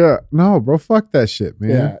either. Yeah. No, bro. Fuck that shit, man.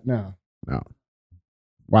 Yeah, no. No.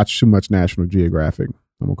 Watch too much National Geographic.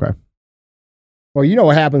 I'm okay. Well, you know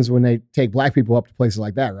what happens when they take black people up to places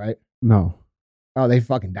like that, right? No. Oh, they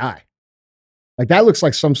fucking die. Like that looks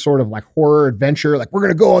like some sort of like horror adventure. Like we're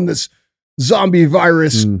going to go on this zombie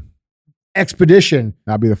virus expedition.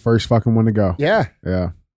 I'll be the first fucking one to go. Yeah.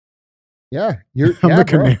 Yeah. Yeah. You're I'm the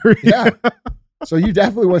canary. Yeah. So you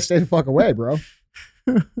definitely want to stay the fuck away, bro.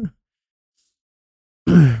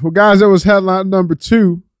 Well, guys, that was headline number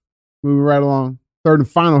 2. Moving right along. Third and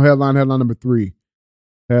final headline number 3.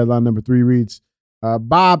 Headline number 3 reads,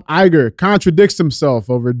 Bob Iger contradicts himself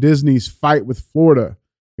over Disney's fight with Florida,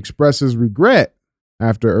 expresses regret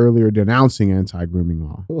after earlier denouncing anti-grooming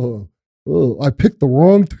law. I picked the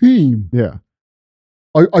wrong team. Yeah.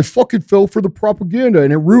 I fucking fell for the propaganda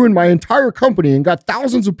and it ruined my entire company and got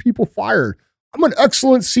thousands of people fired. I'm an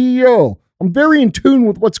excellent CEO. I'm very in tune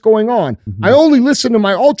with what's going on. Mm-hmm. I only listen to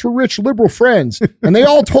my ultra-rich liberal friends, and they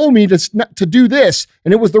all told me to do this,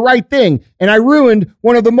 and it was the right thing. And I ruined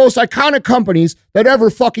one of the most iconic companies that ever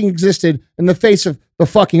fucking existed in the face of the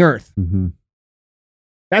fucking earth. Mm-hmm.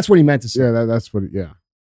 That's what he meant to say. Yeah, that's what, yeah.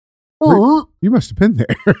 You must have been there.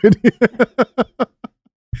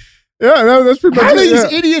 Yeah, that's pretty much How do it,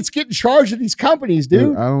 these idiots get in charge of these companies,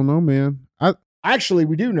 dude? I don't know, man. Actually,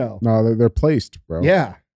 we do know. No, they're placed, bro.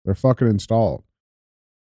 Yeah. They're fucking installed.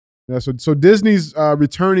 Yeah, so Disney's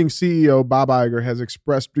returning CEO, Bob Iger, has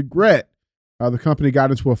expressed regret. The company got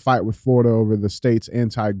into a fight with Florida over the state's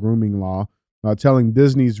anti-grooming law, telling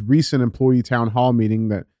Disney's recent employee town hall meeting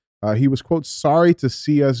that he was, quote, sorry to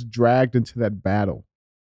see us dragged into that battle.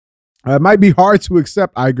 It might be hard to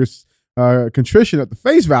accept Iger's contrition at the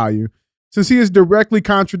face value, since he is directly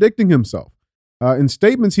contradicting himself. In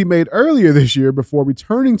statements he made earlier this year before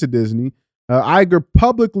returning to Disney, Iger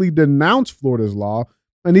publicly denounced Florida's law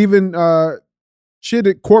and even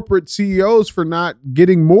chided corporate CEOs for not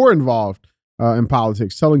getting more involved in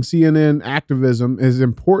politics, telling CNN activism is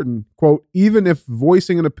important, quote, even if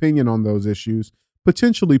voicing an opinion on those issues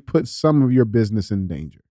potentially puts some of your business in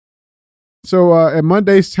danger. So at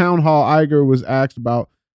Monday's town hall, Iger was asked about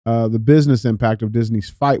the business impact of Disney's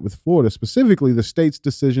fight with Florida, specifically the state's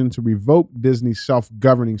decision to revoke Disney's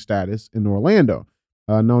self-governing status in Orlando,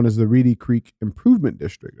 known as the Reedy Creek Improvement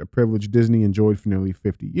District, a privilege Disney enjoyed for nearly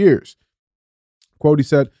 50 years. Quote, he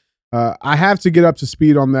said, I have to get up to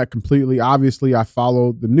speed on that completely. Obviously, I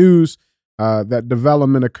followed the news. That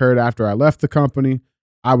development occurred after I left the company.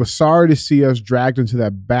 I was sorry to see us dragged into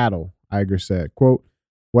that battle, Iger said. Quote,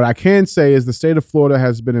 what I can say is the state of Florida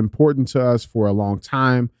has been important to us for a long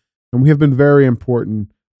time, and we have been very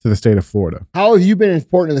important to the state of Florida. How have you been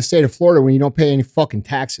important to the state of Florida when you don't pay any fucking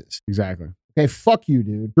taxes? Exactly. Okay, fuck you,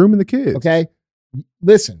 dude. Grooming the kids. Okay?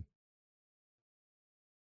 Listen.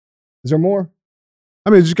 Is there more? I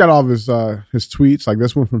mean, just got all of his tweets, like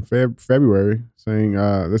this one from February, saying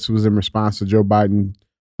this was in response to Joe Biden,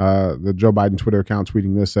 the Joe Biden Twitter account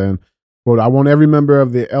tweeting this, saying, quote, I want every member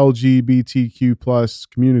of the LGBTQ plus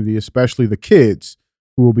community, especially the kids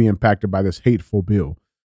who will be impacted by this hateful bill,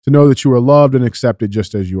 to know that you are loved and accepted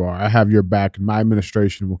just as you are. I have your back, and my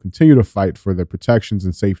administration will continue to fight for the protections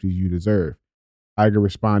and safety you deserve. Iger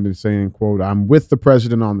responded saying, quote, I'm with the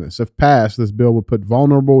president on this. If passed, this bill will put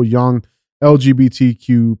vulnerable young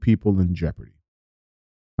LGBTQ people in jeopardy.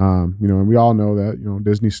 And we all know that,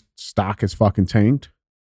 Disney's stock is fucking tanked.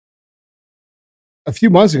 A few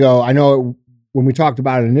months ago, I know when we talked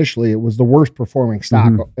about it initially, it was the worst performing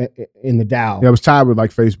stock in the Dow. Yeah, it was tied with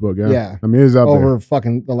like Facebook. Yeah. Yeah. I mean, it's up over there.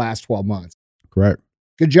 Fucking the last 12 months. Correct.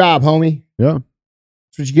 Good job, homie. Yeah.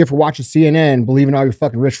 That's what you get for watching CNN, believing all your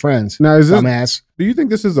fucking rich friends. Now, dumbass. Do you think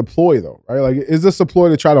this is a ploy though? Right? Like, is this a ploy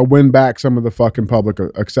to try to win back some of the fucking public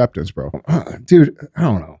acceptance, bro? Dude, I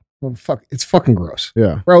don't know. Well, fuck, it's fucking gross.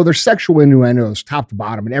 Yeah. Bro, there's sexual innuendos top to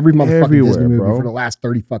bottom in every motherfucking Everywhere, Disney movie bro. for the last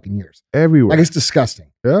 30 fucking years. Everywhere. Like, it's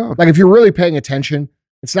disgusting. Yeah. Like, if you're really paying attention,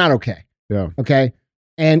 it's not okay. Yeah. Okay.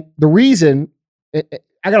 And the reason,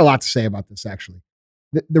 I got a lot to say about this, actually.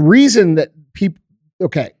 The reason that people,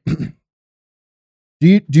 okay.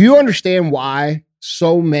 Do you understand why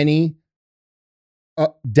so many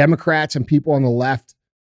Democrats and people on the left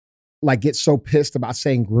like get so pissed about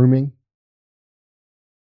saying grooming?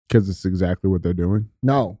 Because it's exactly what they're doing.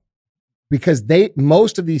 No, because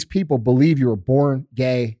most of these people believe you were born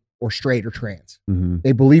gay or straight or trans. Mm-hmm.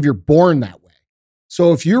 They believe you're born that way.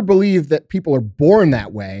 So if you believe that people are born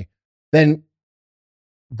that way, then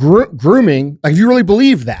grooming, like if you really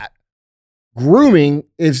believe that, grooming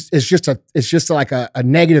is just like a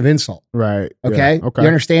negative insult. Right. Okay. Yeah. Okay. You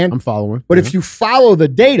understand? I'm following. But if you follow the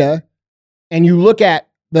data and you look at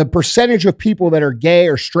the percentage of people that are gay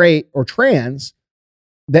or straight or trans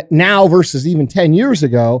that now versus even 10 years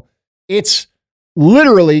ago, it's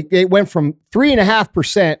literally, it went from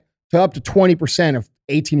 3.5% to up to 20% of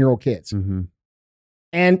 18-year-old kids. Mm-hmm.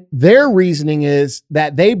 And their reasoning is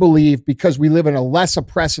that they believe because we live in a less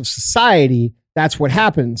oppressive society, that's what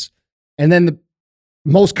happens. And then the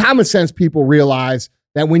most common sense people realize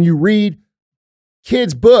that when you read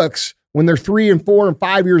kids' books when they're 3 and 4 and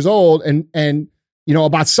 5 years old and you know,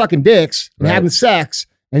 about sucking dicks and Right. having sex,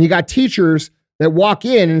 and you got teachers that walk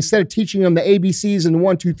in and instead of teaching them the ABCs and the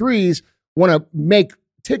 1, 2, 3s, want to make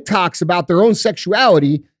TikToks about their own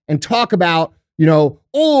sexuality and talk about, you know,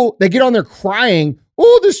 oh, they get on there crying,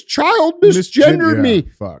 oh, this child misgendered me.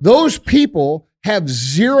 Fuck. Those people have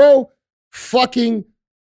zero fucking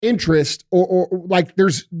interest or like there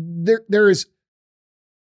is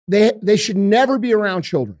they should never be around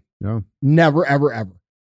children. Yeah. Never, ever, ever.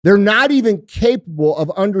 They're not even capable of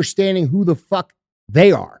understanding who the fuck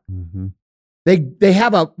they are. Mm-hmm. They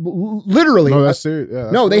have a literally. No, that's serious. Yeah,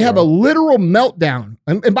 that's no, they real, have bro. a literal meltdown.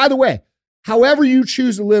 And by the way, however you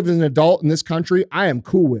choose to live as an adult in this country, I am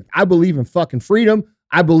cool with. I believe in fucking freedom.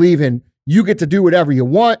 I believe in you get to do whatever you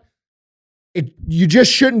want. You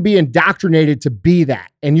just shouldn't be indoctrinated to be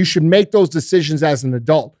that. And you should make those decisions as an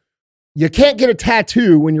adult. You can't get a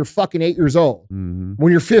tattoo when you're fucking 8 years old, Mm-hmm.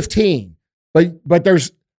 when you're 15. But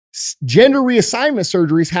there's gender reassignment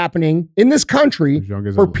surgeries happening in this country As young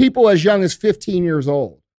as for I'm- people as young as 15 years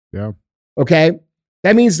old. Yeah. Okay.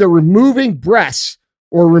 That means they're removing breasts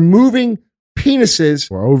or removing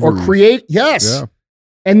penises Or or ovaries. create. Yes. Yeah.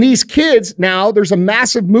 And these kids now, there's a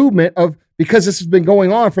massive movement of, because this has been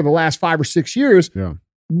going on for the last 5 or 6 years. Yeah.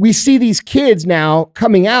 We see these kids now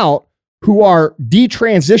coming out who are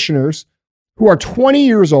detransitioners, who are 20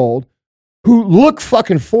 years old, who look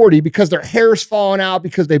fucking 40 because their hair's falling out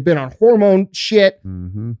because they've been on hormone shit.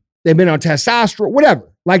 Mm-hmm. They've been on testosterone,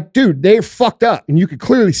 whatever. Like, dude, they're fucked up and you could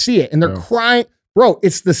clearly see it. And they're Yeah. crying. Bro,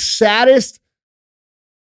 it's the saddest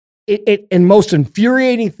and most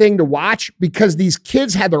infuriating thing to watch because these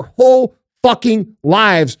kids had their whole fucking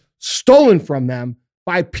lives stolen from them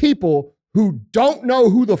by people who don't know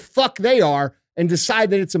who the fuck they are and decide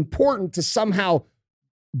that it's important to somehow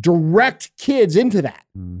direct kids into that.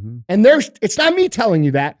 Mm-hmm. And it's not me telling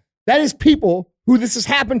you that. That is people who this has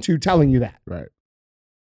happened to telling you that. Right.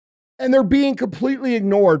 And they're being completely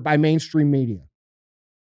ignored by mainstream media.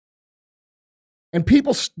 And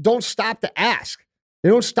people don't stop to ask. They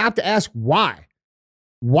don't stop to ask why.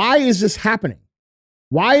 Why is this happening?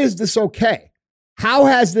 Why is this okay? How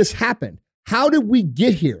has this happened? How did we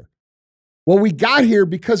get here? Well, we got here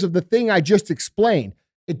because of the thing I just explained.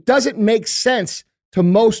 It doesn't make sense to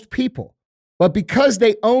most people. But because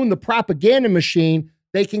they own the propaganda machine,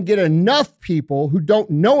 they can get enough people who don't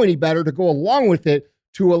know any better to go along with it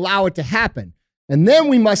to allow it to happen. And then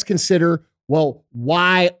we must consider, well,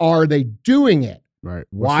 why are they doing it? Right.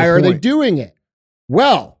 Why are they doing it?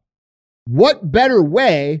 Well, what better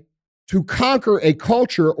way to conquer a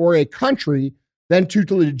culture or a country than to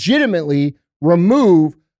legitimately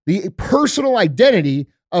remove the personal identity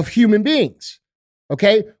of human beings?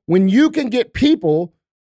 Okay? When you can get people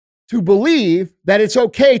to believe that it's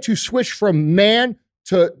okay to switch from man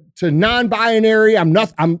to non-binary, I'm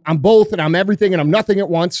both and I'm everything and I'm nothing at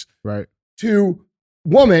once, Right. to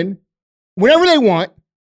woman whenever they want,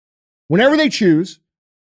 whenever they choose.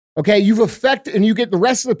 Okay, you've affected, and you get the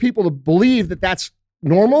rest of the people to believe that that's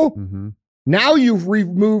normal. Mm-hmm. Now you've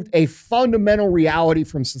removed a fundamental reality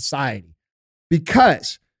from society.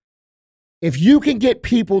 Because if you can get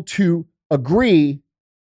people to agree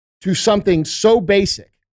to something so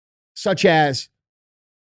basic, such as,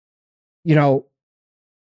 you know,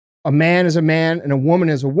 a man is a man and a woman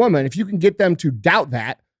is a woman, if you can get them to doubt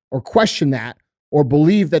that or question that or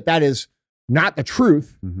believe that that is not the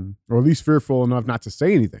truth, or at least fearful enough not to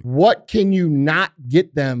say anything. what can you not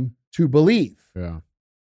get them to believe? Yeah.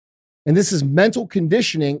 And this is mental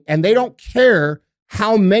conditioning, and they don't care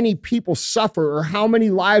how many people suffer or how many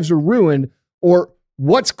lives are ruined or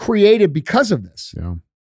what's created because of this. Yeah.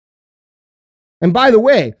 And by the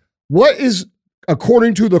way, what is,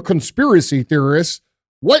 according to the conspiracy theorists,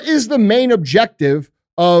 what is the main objective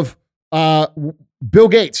of Bill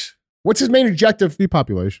Gates? What's his main objective?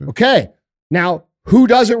 Depopulation. Okay. Now, who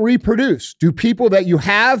doesn't reproduce? Do people that you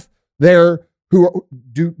have there do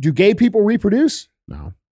gay people reproduce?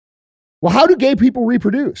 No. Well, how do gay people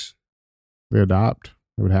reproduce? They adopt.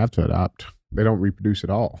 They would have to adopt. They don't reproduce at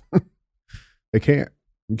all. They can't.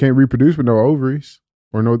 You can't reproduce with no ovaries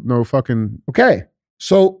or no fucking Okay.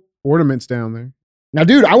 So ornaments down there. now,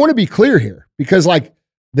 dude, I want to be clear here because like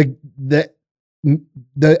the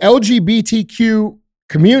LGBTQ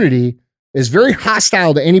community is very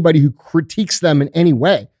hostile to anybody who critiques them in any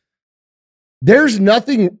way. There's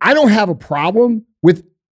nothing, I don't have a problem with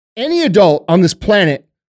any adult on this planet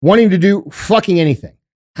wanting to do fucking anything.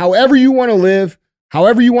 However you want to live,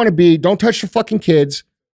 however you want to be, don't touch the fucking kids,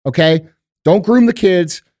 okay? Don't groom the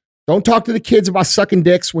kids. Don't talk to the kids about sucking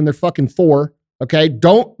dicks when they're fucking 4, okay?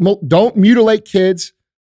 Don't mutilate kids,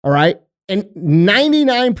 all right? And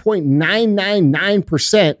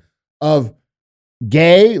 99.999% of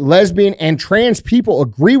gay, lesbian, and trans people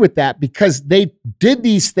agree with that because they did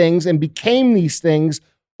these things and became these things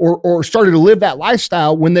or started to live that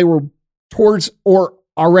lifestyle when they were towards or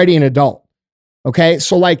already an adult. Okay.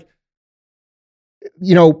 So like,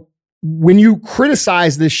 you know, when you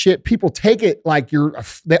criticize this shit, people take it like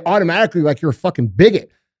they automatically like you're a fucking bigot.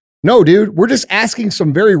 No, dude, we're just asking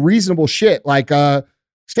some very reasonable shit. Like,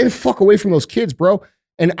 stay the fuck away from those kids, bro.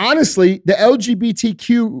 And honestly, the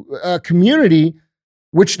LGBTQ community,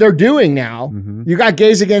 which they're doing now, you got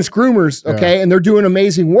Gays Against Groomers, okay? Yeah. And they're doing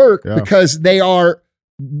amazing work because they are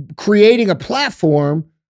creating a platform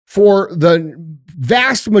for the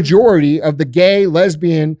vast majority of the gay,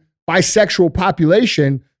 lesbian, bisexual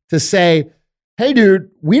population to say, hey,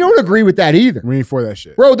 dude, we don't agree with that either. We ain't for that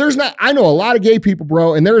shit. Bro, I know a lot of gay people,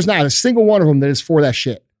 bro, and there's not a single one of them that is for that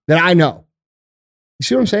shit that I know. You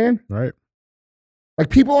see what I'm saying? Right. Like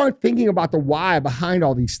people aren't thinking about the why behind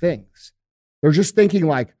all these things. They're just thinking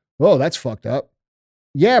like, oh, that's fucked up.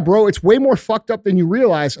 Yeah, bro, it's way more fucked up than you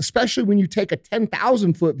realize, especially when you take a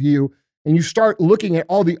 10,000 foot view and you start looking at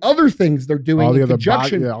all the other things they're doing all the in other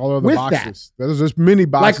conjunction all other with boxes. There's just many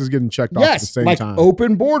boxes getting checked off at the same time.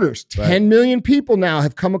 Open borders. 10 million people now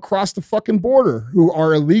have come across the fucking border who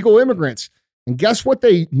are illegal immigrants. And guess what?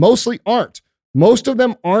 They mostly aren't. Most of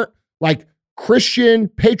them aren't like Christian,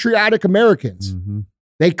 patriotic Americans.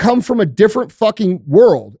 They come from a different fucking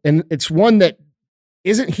world, and it's one that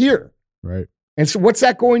isn't here. Right. And so what's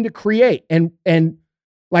that going to create? And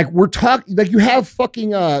like we're talking, like you have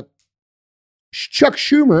fucking Chuck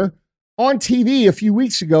Schumer on TV a few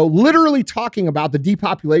weeks ago, literally talking about the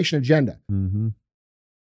depopulation agenda.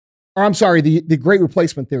 Or I'm sorry, the Great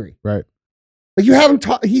Replacement Theory. Right. Like you have him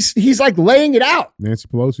talk, he's like laying it out. Nancy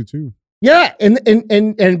Pelosi too. Yeah.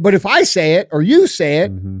 And but if I say it or you say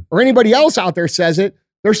it or anybody else out there says it,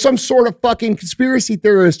 there's some sort of fucking conspiracy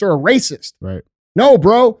theorist or a racist. Right. No,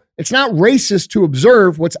 bro, it's not racist to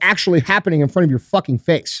observe what's actually happening in front of your fucking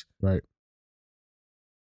face. Right.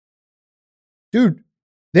 Dude,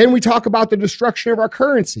 then we talk about the destruction of our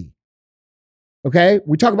currency. Okay?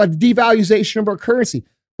 We talk about the devaluation of our currency.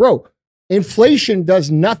 Bro, inflation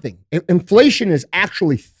does nothing. Inflation is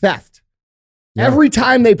actually theft. Yeah. Every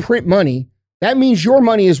time they print money, that means your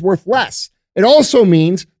money is worth less. It also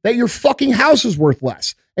means that your fucking house is worth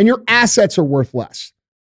less and your assets are worth less.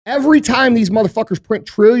 Every time these motherfuckers print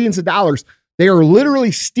trillions of dollars, they are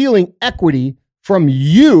literally stealing equity from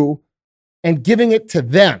you and giving it to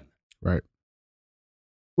them. Right.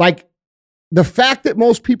 Like the fact that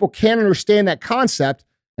most people can't understand that concept,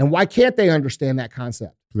 and why can't they understand that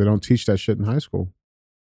concept? They don't teach that shit in high school.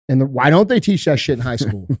 And why don't they teach that shit in high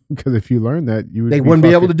school? Because if you learned that, they wouldn't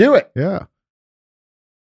be able to do it. Yeah.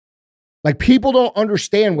 Like people don't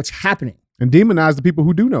understand what's happening. And demonize the people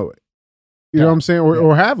who do know it. You know what I'm saying?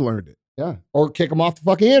 Or have learned it. Yeah. Or kick them off the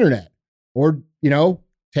fucking internet. Or,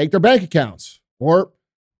 take their bank accounts. Or,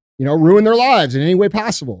 ruin their lives in any way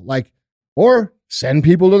possible. Like, or send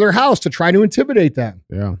people to their house to try to intimidate them.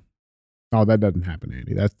 Yeah. Oh, that doesn't happen,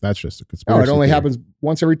 Andy. That's just a conspiracy. No, it only happens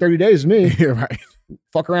once every 30 days to me. Yeah, right.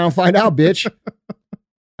 Fuck around and find out, bitch.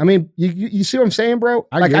 I mean, you see what I'm saying, bro?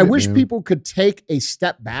 I wish people could take a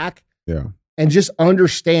step back and just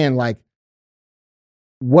understand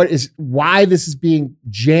why this is being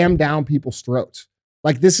jammed down people's throats.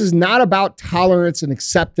 Like, this is not about tolerance and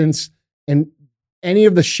acceptance and any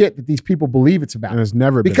of the shit that these people believe it's about. And it's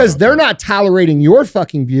never been because about they're that. not tolerating your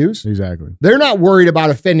fucking views. Exactly. They're not worried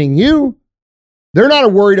about offending you. They're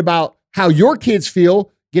not worried about how your kids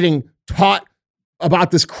feel getting taught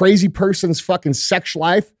about this crazy person's fucking sex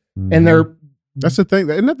life. Mm-hmm. And they're, that's the thing.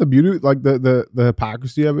 Isn't that the beauty, like the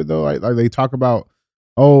hypocrisy of it though? Like they talk about,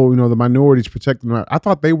 oh, the minorities protecting them. I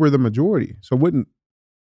thought they were the majority. So wouldn't,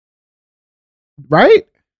 right?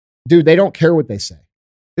 dude, they don't care what they say.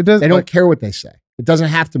 It doesn't. They don't care what they say. It doesn't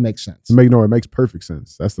have to make sense. It makes perfect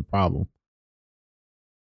sense. That's the problem.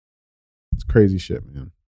 It's crazy shit,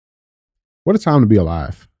 man. What a time to be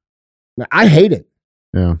alive. I hate it.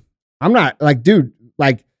 Yeah. I'm not like, dude,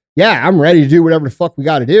 like, yeah, I'm ready to do whatever the fuck we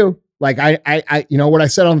got to do. Like I, what I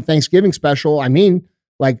said on the Thanksgiving special, I mean,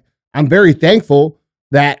 like, I'm very thankful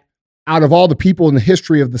that out of all the people in the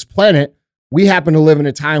history of this planet, we happen to live in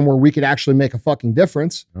a time where we could actually make a fucking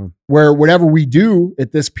difference, where whatever we do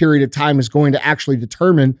at this period of time is going to actually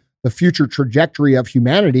determine the future trajectory of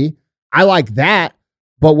humanity. I like that.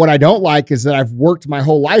 But what I don't like is that I've worked my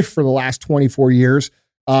whole life for the last 24 years.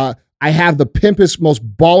 I have the pimpest, most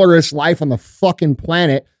ballerest life on the fucking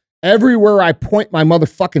planet. Everywhere I point my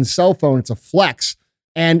motherfucking cell phone, it's a flex.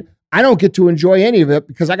 And I don't get to enjoy any of it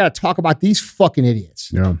because I got to talk about these fucking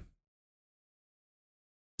idiots. Yeah.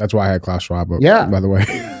 That's why I had Klaus Schwab up, yeah. by the way.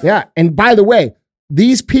 Yeah. And by the way,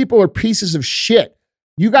 these people are pieces of shit.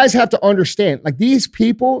 You guys have to understand, like, these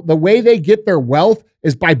people, the way they get their wealth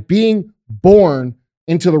is by being born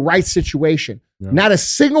into the right situation. Yeah. Not a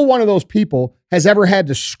single one of those people has ever had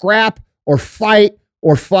to scrap or fight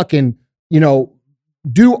or fucking,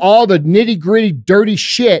 do all the nitty gritty, dirty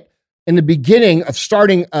shit in the beginning of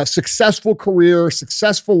starting a successful career,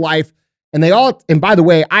 successful life. And by the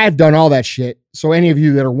way, I have done all that shit. So any of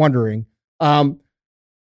you that are wondering,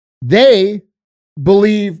 they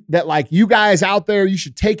believe that, like, you guys out there, you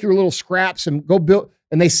should take your little scraps and go build,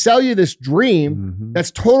 and they sell you this dream that's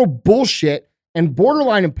total bullshit and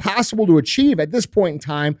borderline impossible to achieve at this point in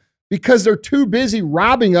time because they're too busy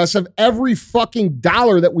robbing us of every fucking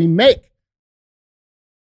dollar that we make.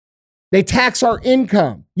 They tax our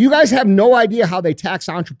income. You guys have no idea how they tax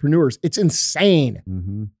entrepreneurs. It's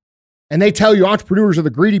insane. And they tell you entrepreneurs are the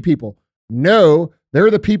greedy people. No,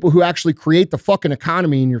 they're the people who actually create the fucking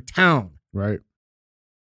economy in your town. Right.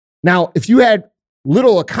 Now, if you had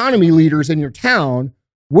little economy leaders in your town,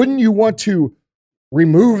 wouldn't you want to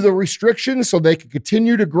remove the restrictions so they could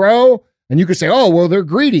continue to grow? And you could say, oh, well, they're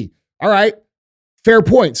greedy. All right, fair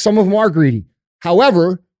point. Some of them are greedy.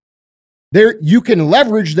 However, you can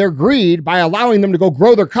leverage their greed by allowing them to go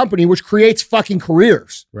grow their company, which creates fucking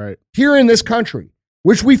careers. Right. Here in this country,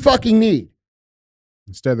 which we fucking need.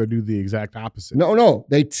 Instead, they do the exact opposite. No.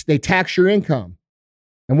 They tax your income.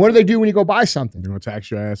 And what do they do when you go buy something? They're going to tax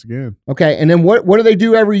your ass again. Okay. And then what do they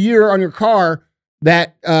do every year on your car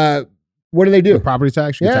that, what do they do? The property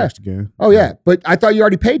tax, you get taxed again. Oh, yeah. But I thought you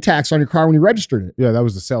already paid tax on your car when you registered it. Yeah, that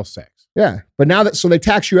was the sales tax. Yeah. But now so they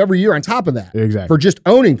tax you every year on top of that. Exactly. For just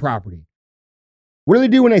owning property. What do they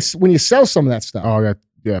do when you sell some of that stuff? Oh,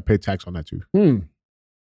 yeah, pay tax on that too.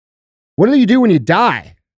 What do you do when you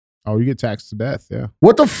die? Oh, you get taxed to death, yeah.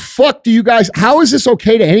 What the fuck do you guys, how is this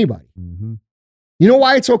okay to anybody? You know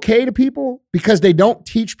why it's okay to people? Because they don't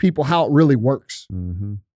teach people how it really works.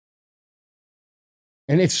 And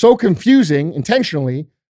it's so confusing intentionally.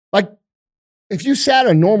 Like, if you sat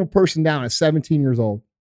a normal person down at 17 years old,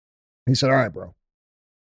 and he said, all right, bro,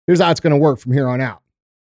 here's how it's going to work from here on out.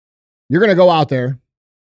 You're going to go out there and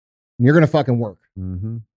you're going to fucking work.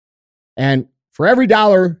 And for every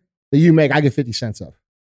dollar that you make, I get 50 cents of.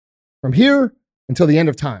 From here until the end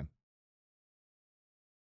of time.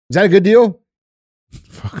 Is that a good deal?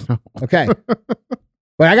 Fuck no. Okay.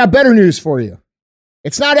 But I got better news for you.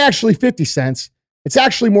 It's not actually 50 cents. It's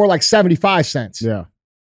actually more like 75 cents. Yeah.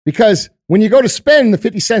 Because when you go to spend the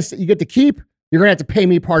 50 cents that you get to keep, you're going to have to pay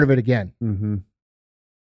me part of it again.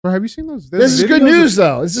 Bro, have you seen those? This is good news,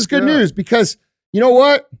 though. This is good news because you know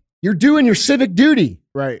what? You're doing your civic duty.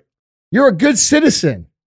 Right. You're a good citizen.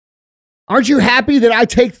 Aren't you happy that I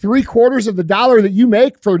take 3/4 of the dollar that you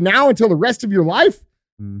make for now until the rest of your life?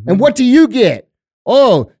 And what do you get?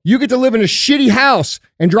 Oh, you get to live in a shitty house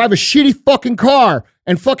and drive a shitty fucking car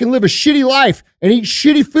and fucking live a shitty life and eat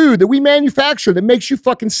shitty food that we manufacture that makes you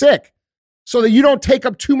fucking sick so that you don't take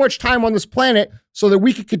up too much time on this planet so that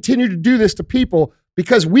we can continue to do this to people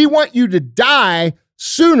because we want you to die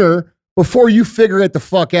sooner before you figure it the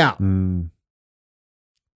fuck out.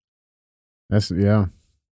 Yeah.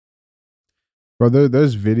 Bro,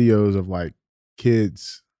 there's videos of like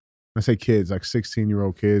kids, I say kids, like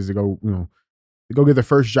 16-year-old kids that go, they go get their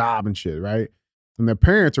first job and shit, right? And their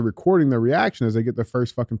parents are recording their reaction as they get their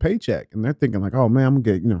first fucking paycheck. And they're thinking like, oh man, I'm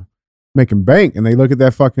gonna get, making bank. And they look at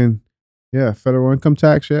that fucking, federal income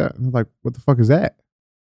tax. Yeah. And they're like, what the fuck is that?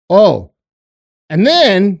 Oh, and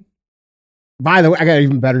then, by the way, I got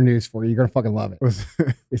even better news for you. You're going to fucking love it.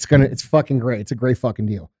 It's fucking great. It's a great fucking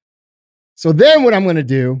deal. So then what I'm going to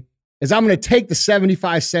do is I'm going to take the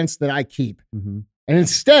 75 cents that I keep. Mm-hmm. And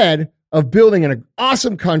instead of building an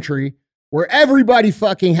awesome country where everybody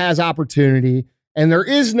fucking has opportunity and there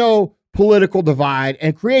is no political divide,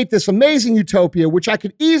 and create this amazing utopia, which I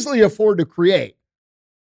could easily afford to create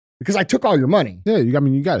because I took all your money. Yeah,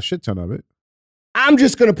 you got a shit ton of it. I'm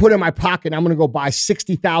just going to put in my pocket and I'm going to go buy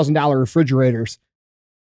 $60,000 refrigerators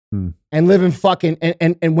and live in fucking,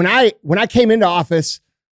 and when I came into office,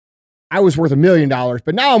 I was worth $1 million,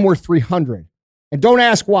 but now I'm worth 300. And don't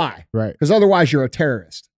ask why. Right. Because otherwise you're a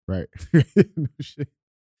terrorist. Right.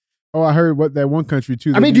 Oh, I heard what that one country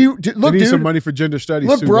too. I mean, look, need dude, some money for gender studies.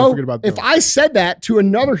 Look, too. bro, Don't forget about if them. I said that to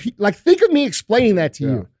another, think of me explaining that to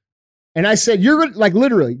you. And I said, you're going to, like,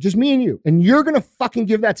 literally, just me and you, and you're going to fucking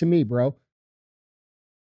give that to me, bro.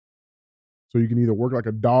 So you can either work like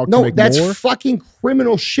a dog No, to make that's more. fucking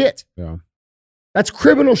criminal shit. Yeah. That's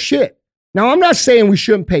criminal shit. Now, I'm not saying we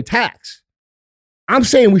shouldn't pay tax. I'm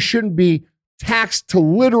saying we shouldn't be taxed to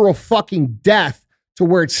literal fucking death to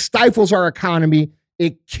where it stifles our economy.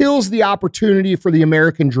 It kills the opportunity for the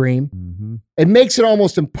American dream. Mm-hmm. It makes it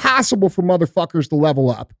almost impossible for motherfuckers to level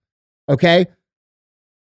up. Okay?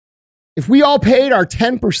 If we all paid our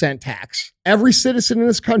 10% tax, every citizen in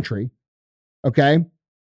this country, okay,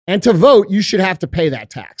 and to vote, you should have to pay that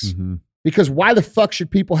tax. Mm-hmm. Because why the fuck should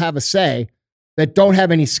people have a say that don't have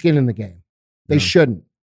any skin in the game? They shouldn't.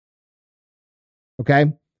 Okay?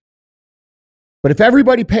 But if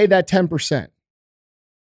everybody paid that 10%,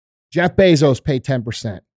 Jeff Bezos paid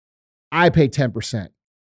 10%. I pay 10%.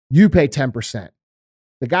 You pay 10%.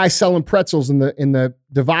 The guy selling pretzels in the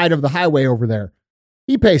divide of the highway over there,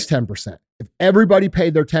 he pays 10%. If everybody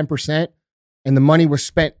paid their 10% and the money was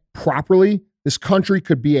spent properly, this country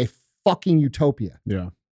could be a fucking utopia.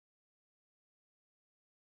 Yeah.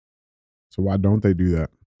 So why don't they do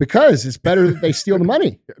that? Because it's better that they steal the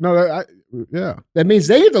money. No, That means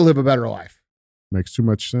they get to live a better life. Makes too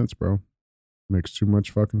much sense, bro. Makes too much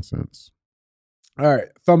fucking sense. All right,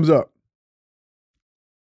 thumbs up.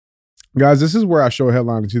 Guys, this is where I show a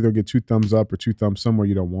headline. It's either get 2 thumbs up or 2 thumbs somewhere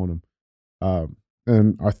you don't want them.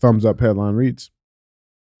 And our thumbs up headline reads,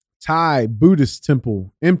 Thai Buddhist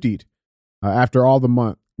temple emptied after all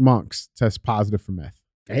the monks test positive for meth.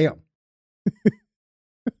 Damn.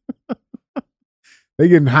 They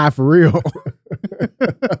getting high for real.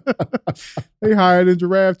 They higher than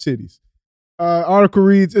giraffe titties. Article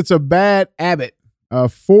reads, it's a bad habit.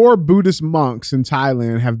 4 Buddhist monks in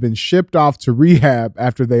Thailand have been shipped off to rehab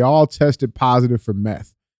after they all tested positive for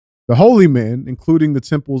meth. The holy men, including the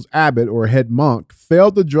temple's abbot or head monk,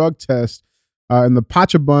 failed the drug test in the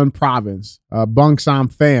Pachabun province, Bang Sam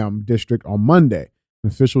Pham district on Monday, an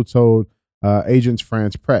official told Agence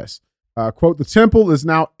France Presse. Quote, the temple is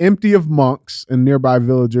now empty of monks and nearby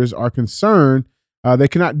villagers are concerned they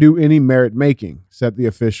cannot do any merit making, said the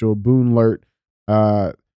official Boonlert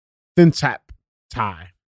Thintap Thai.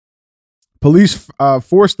 Police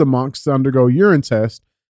forced the monks to undergo urine tests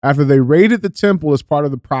after they raided the temple as part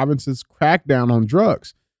of the province's crackdown on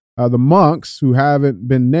drugs. The monks, who haven't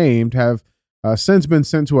been named, have since been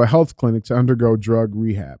sent to a health clinic to undergo drug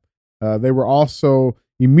rehab. They were also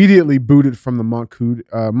immediately booted from the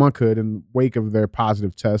monkhood in the wake of their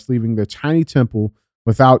positive test, leaving their tiny temple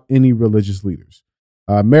without any religious leaders.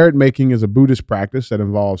 Merit making is a Buddhist practice that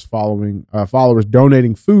involves followers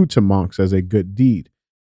donating food to monks as a good deed.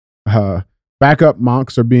 Backup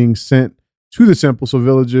monks are being sent to the temple so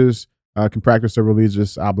villagers can practice their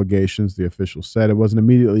religious obligations, the official said. It wasn't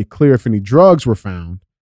immediately clear if any drugs were found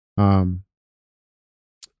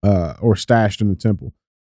or stashed in the temple.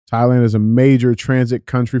 Thailand is a major transit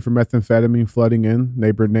country for methamphetamine flooding in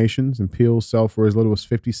neighboring nations, and pills sell for as little as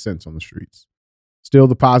 50 cents on the streets. Still,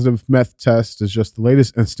 the positive meth test is just the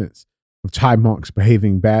latest instance of Thai monks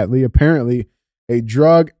behaving badly. Apparently, a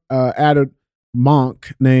drug-added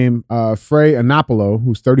monk named Frey Anapolo,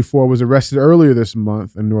 who's 34, was arrested earlier this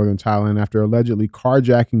month in northern Thailand after allegedly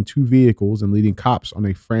carjacking 2 vehicles and leading cops on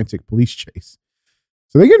a frantic police chase.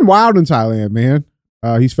 So they're getting wild in Thailand, man.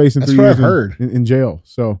 He's facing 3 years in jail.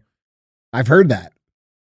 So I've heard that.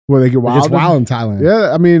 Well, they get wild. It's wild in Thailand.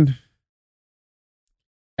 Yeah, I mean,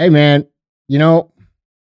 hey man,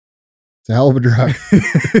 it's a hell of a drug.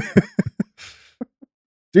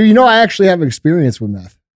 Dude, I actually have experience with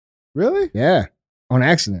meth. Really? Yeah, on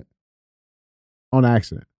accident. On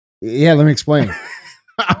accident. Yeah, let me explain.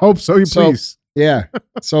 I hope so. Please. Yeah.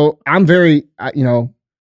 So I'm very,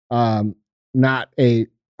 not a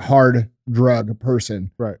hard drug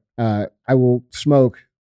person. Right. I will smoke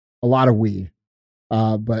a lot of weed,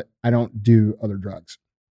 but I don't do other drugs.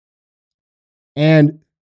 And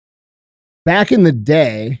back in the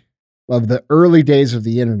day of the early days of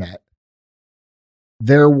the internet,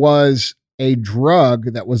 there was a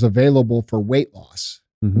drug that was available for weight loss.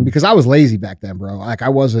 Mhm. Because I was lazy back then, bro. Like I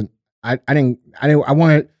wanted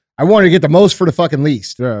to get the most for the fucking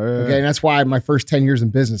least. Yeah, Okay. And that's why my first 10 years in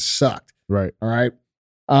business sucked. Right. All right.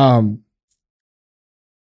 And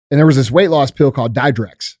there was this weight loss pill called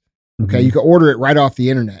Didrex. Okay. Mhm. You could order it right off the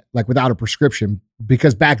internet, like without a prescription,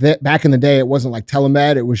 because back in the day, it wasn't like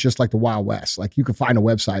telemed. It was just like the Wild West. Like you could find a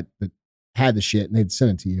website that had the shit and they'd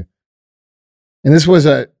send it to you. And this was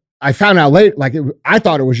I found out late, like I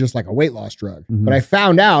thought it was just like a weight loss drug, Mhm. but I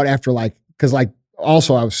found out after because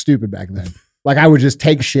also I was stupid back then. Like I would just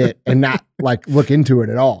take shit and not like look into it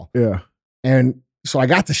at all. Yeah. And so I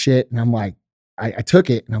got the shit and I'm like, I took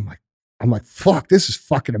it and I'm like, fuck, this is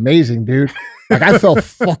fucking amazing, dude. Like I felt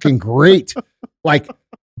fucking great. Like,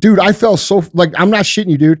 dude, I felt so, like, I'm not shitting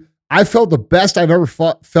you, dude. I felt the best I've ever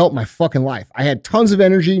felt my fucking life. I had tons of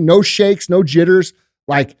energy, no shakes, no jitters.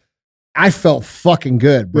 Like I felt fucking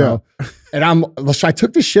good, bro. Yeah. And so I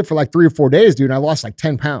took this shit for like 3 or 4 days, dude. And I lost like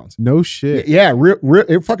 10 pounds. No shit. Yeah,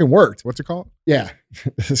 it fucking worked. What's it called? Yeah.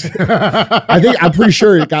 I'm pretty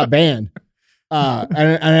sure it got banned.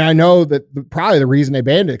 And I know that probably the reason they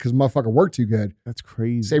banned it because motherfucker worked too good. That's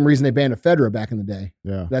crazy. Same reason they banned ephedra back in the day.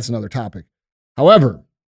 Yeah. That's another topic. However,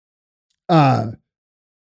 so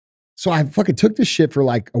I fucking took this shit for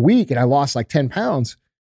like a week and I lost like 10 pounds.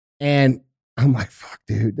 And I'm like, fuck,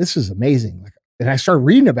 dude, this is amazing. Like, and I started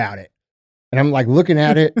reading about it and I'm like looking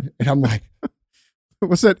at it and I'm like,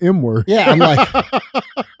 what's that M word? yeah, I'm like,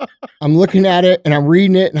 I'm looking at it and I'm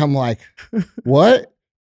reading it and I'm like, what?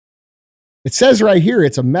 It says right here,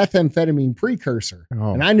 it's a methamphetamine precursor.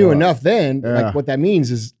 Oh, and I knew fuck. enough then, Yeah. like what that means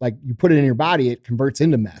is like you put it in your body, it converts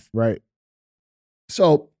into meth. Right.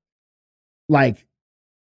 So like,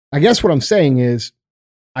 I guess what I'm saying is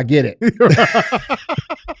I get it.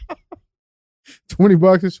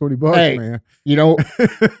 $20 is $20, Hey, man. You know,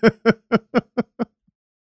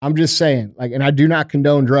 I'm just saying, like, and I do not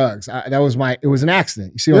condone drugs. It was an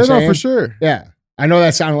accident. You see what I'm saying? No, for sure. Yeah. I know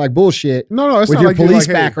that sounded like bullshit. No, it's With not your like you're police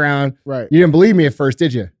like, hey, background, right. you didn't believe me at first,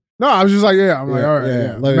 did you? No, I was just like, yeah. I'm like, Yeah, all right, yeah.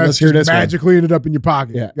 yeah. Let's Meth hear just this one. magically ended up in your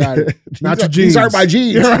pocket. Yeah. Got it. Not your These jeans. aren't my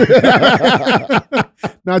jeans. Yeah, right.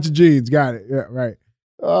 Not your jeans. Got it. Yeah, right.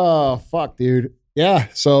 Oh, fuck, dude. Yeah.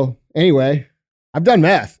 So anyway, I've done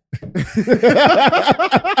meth.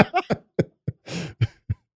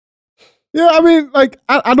 Yeah, I mean, like,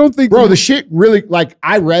 I don't think, Bro, the shit really, like,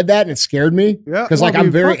 I read that and it scared me. Yeah, Because, well, like, I I'm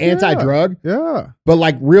mean, very fuck yeah. anti-drug. Yeah. But,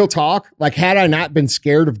 like, real talk, like, had I not been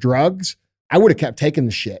scared of drugs, I would have kept taking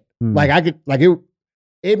the shit. Hmm. Like, I could, like,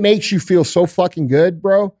 it makes you feel so fucking good,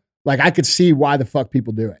 bro. Like, I could see why the fuck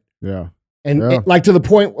people do it. Yeah. And, Yeah. like, to the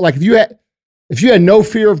point, like, if you had no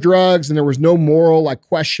fear of drugs and there was no moral, like,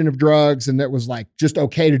 question of drugs and it was, like, just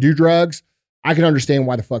okay to do drugs, I can understand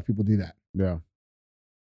why the fuck people do that. Yeah.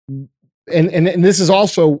 And this is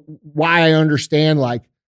also why I understand like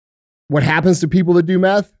what happens to people that do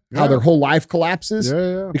meth, how Yeah. their whole life collapses,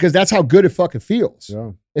 Yeah. because that's how good it fucking feels. Yeah.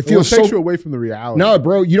 It It feels takes so. you away from the reality. No,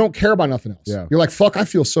 bro, you don't care about nothing else. Yeah. You're like, fuck, I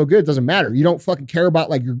feel so good. It doesn't matter. You don't fucking care about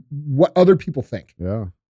like what other people think. Yeah.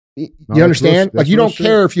 You No, that's understand? real- Like that's you real don't shit.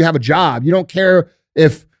 care if you have a job. You don't care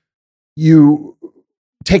if you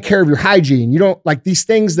take care of your hygiene. You don't like these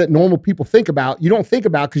things that normal people think about. You don't think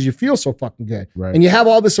about because you feel so fucking good. Right. And you have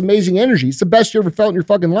all this amazing energy. It's the best you ever felt in your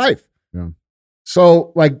fucking life. Yeah.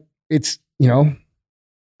 So like it's,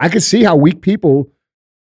 I could see how weak people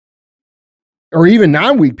or even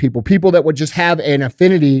non-weak people that would just have an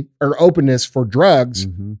affinity or openness for drugs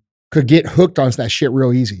Mhm. could get hooked on that shit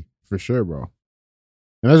real easy. For sure, bro.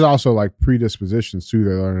 And there's also like predispositions too.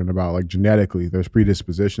 They're learning about like genetically. There's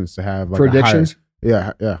predispositions to have like For a higher- addictions?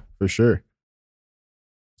 Yeah, for sure.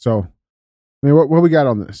 So, I mean, what we got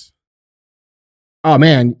on this? Oh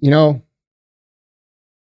man,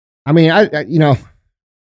 I mean, I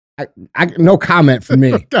no comment from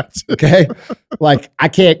me. Gotcha. Okay. Like I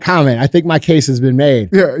can't comment. I think my case has been made.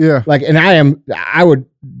 Yeah, Like, and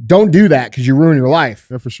don't do that because you ruin your life.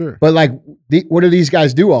 yeah, for sure. But like, what do these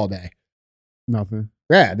guys do all day? Nothing.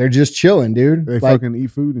 Yeah. They're just chilling, dude. They Like, fucking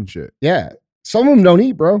eat food and shit. yeah. Some of them don't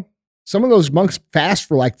eat, bro. Some of those monks fast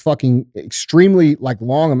for like fucking extremely like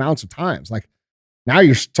long amounts of times. Like now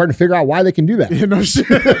you're starting to figure out why they can do that. You know shit.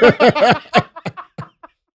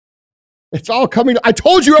 It's all coming. I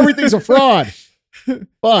told you everything's a fraud.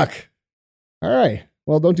 Fuck. All right.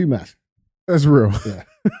 Well, don't do meth. That's real. Yeah.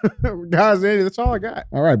 Guys, Andy, that's all I got.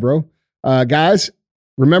 All right, bro. Guys,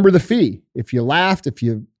 remember the fee. If you laughed, if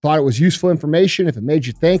you thought it was useful information, if it made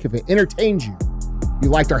you think, if it entertained you, you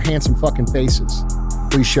liked our handsome fucking faces,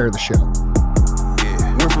 please share the show.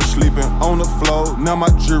 Went from sleeping on the floor, now my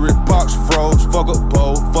jewelry box froze. Fuck a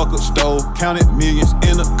bowl, fuck a stove, counted millions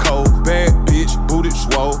in a cold. Bad bitch, booty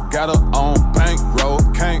swole, got her on bankroll,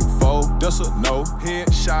 can't fold, that's a no.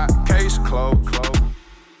 Headshot, case closed.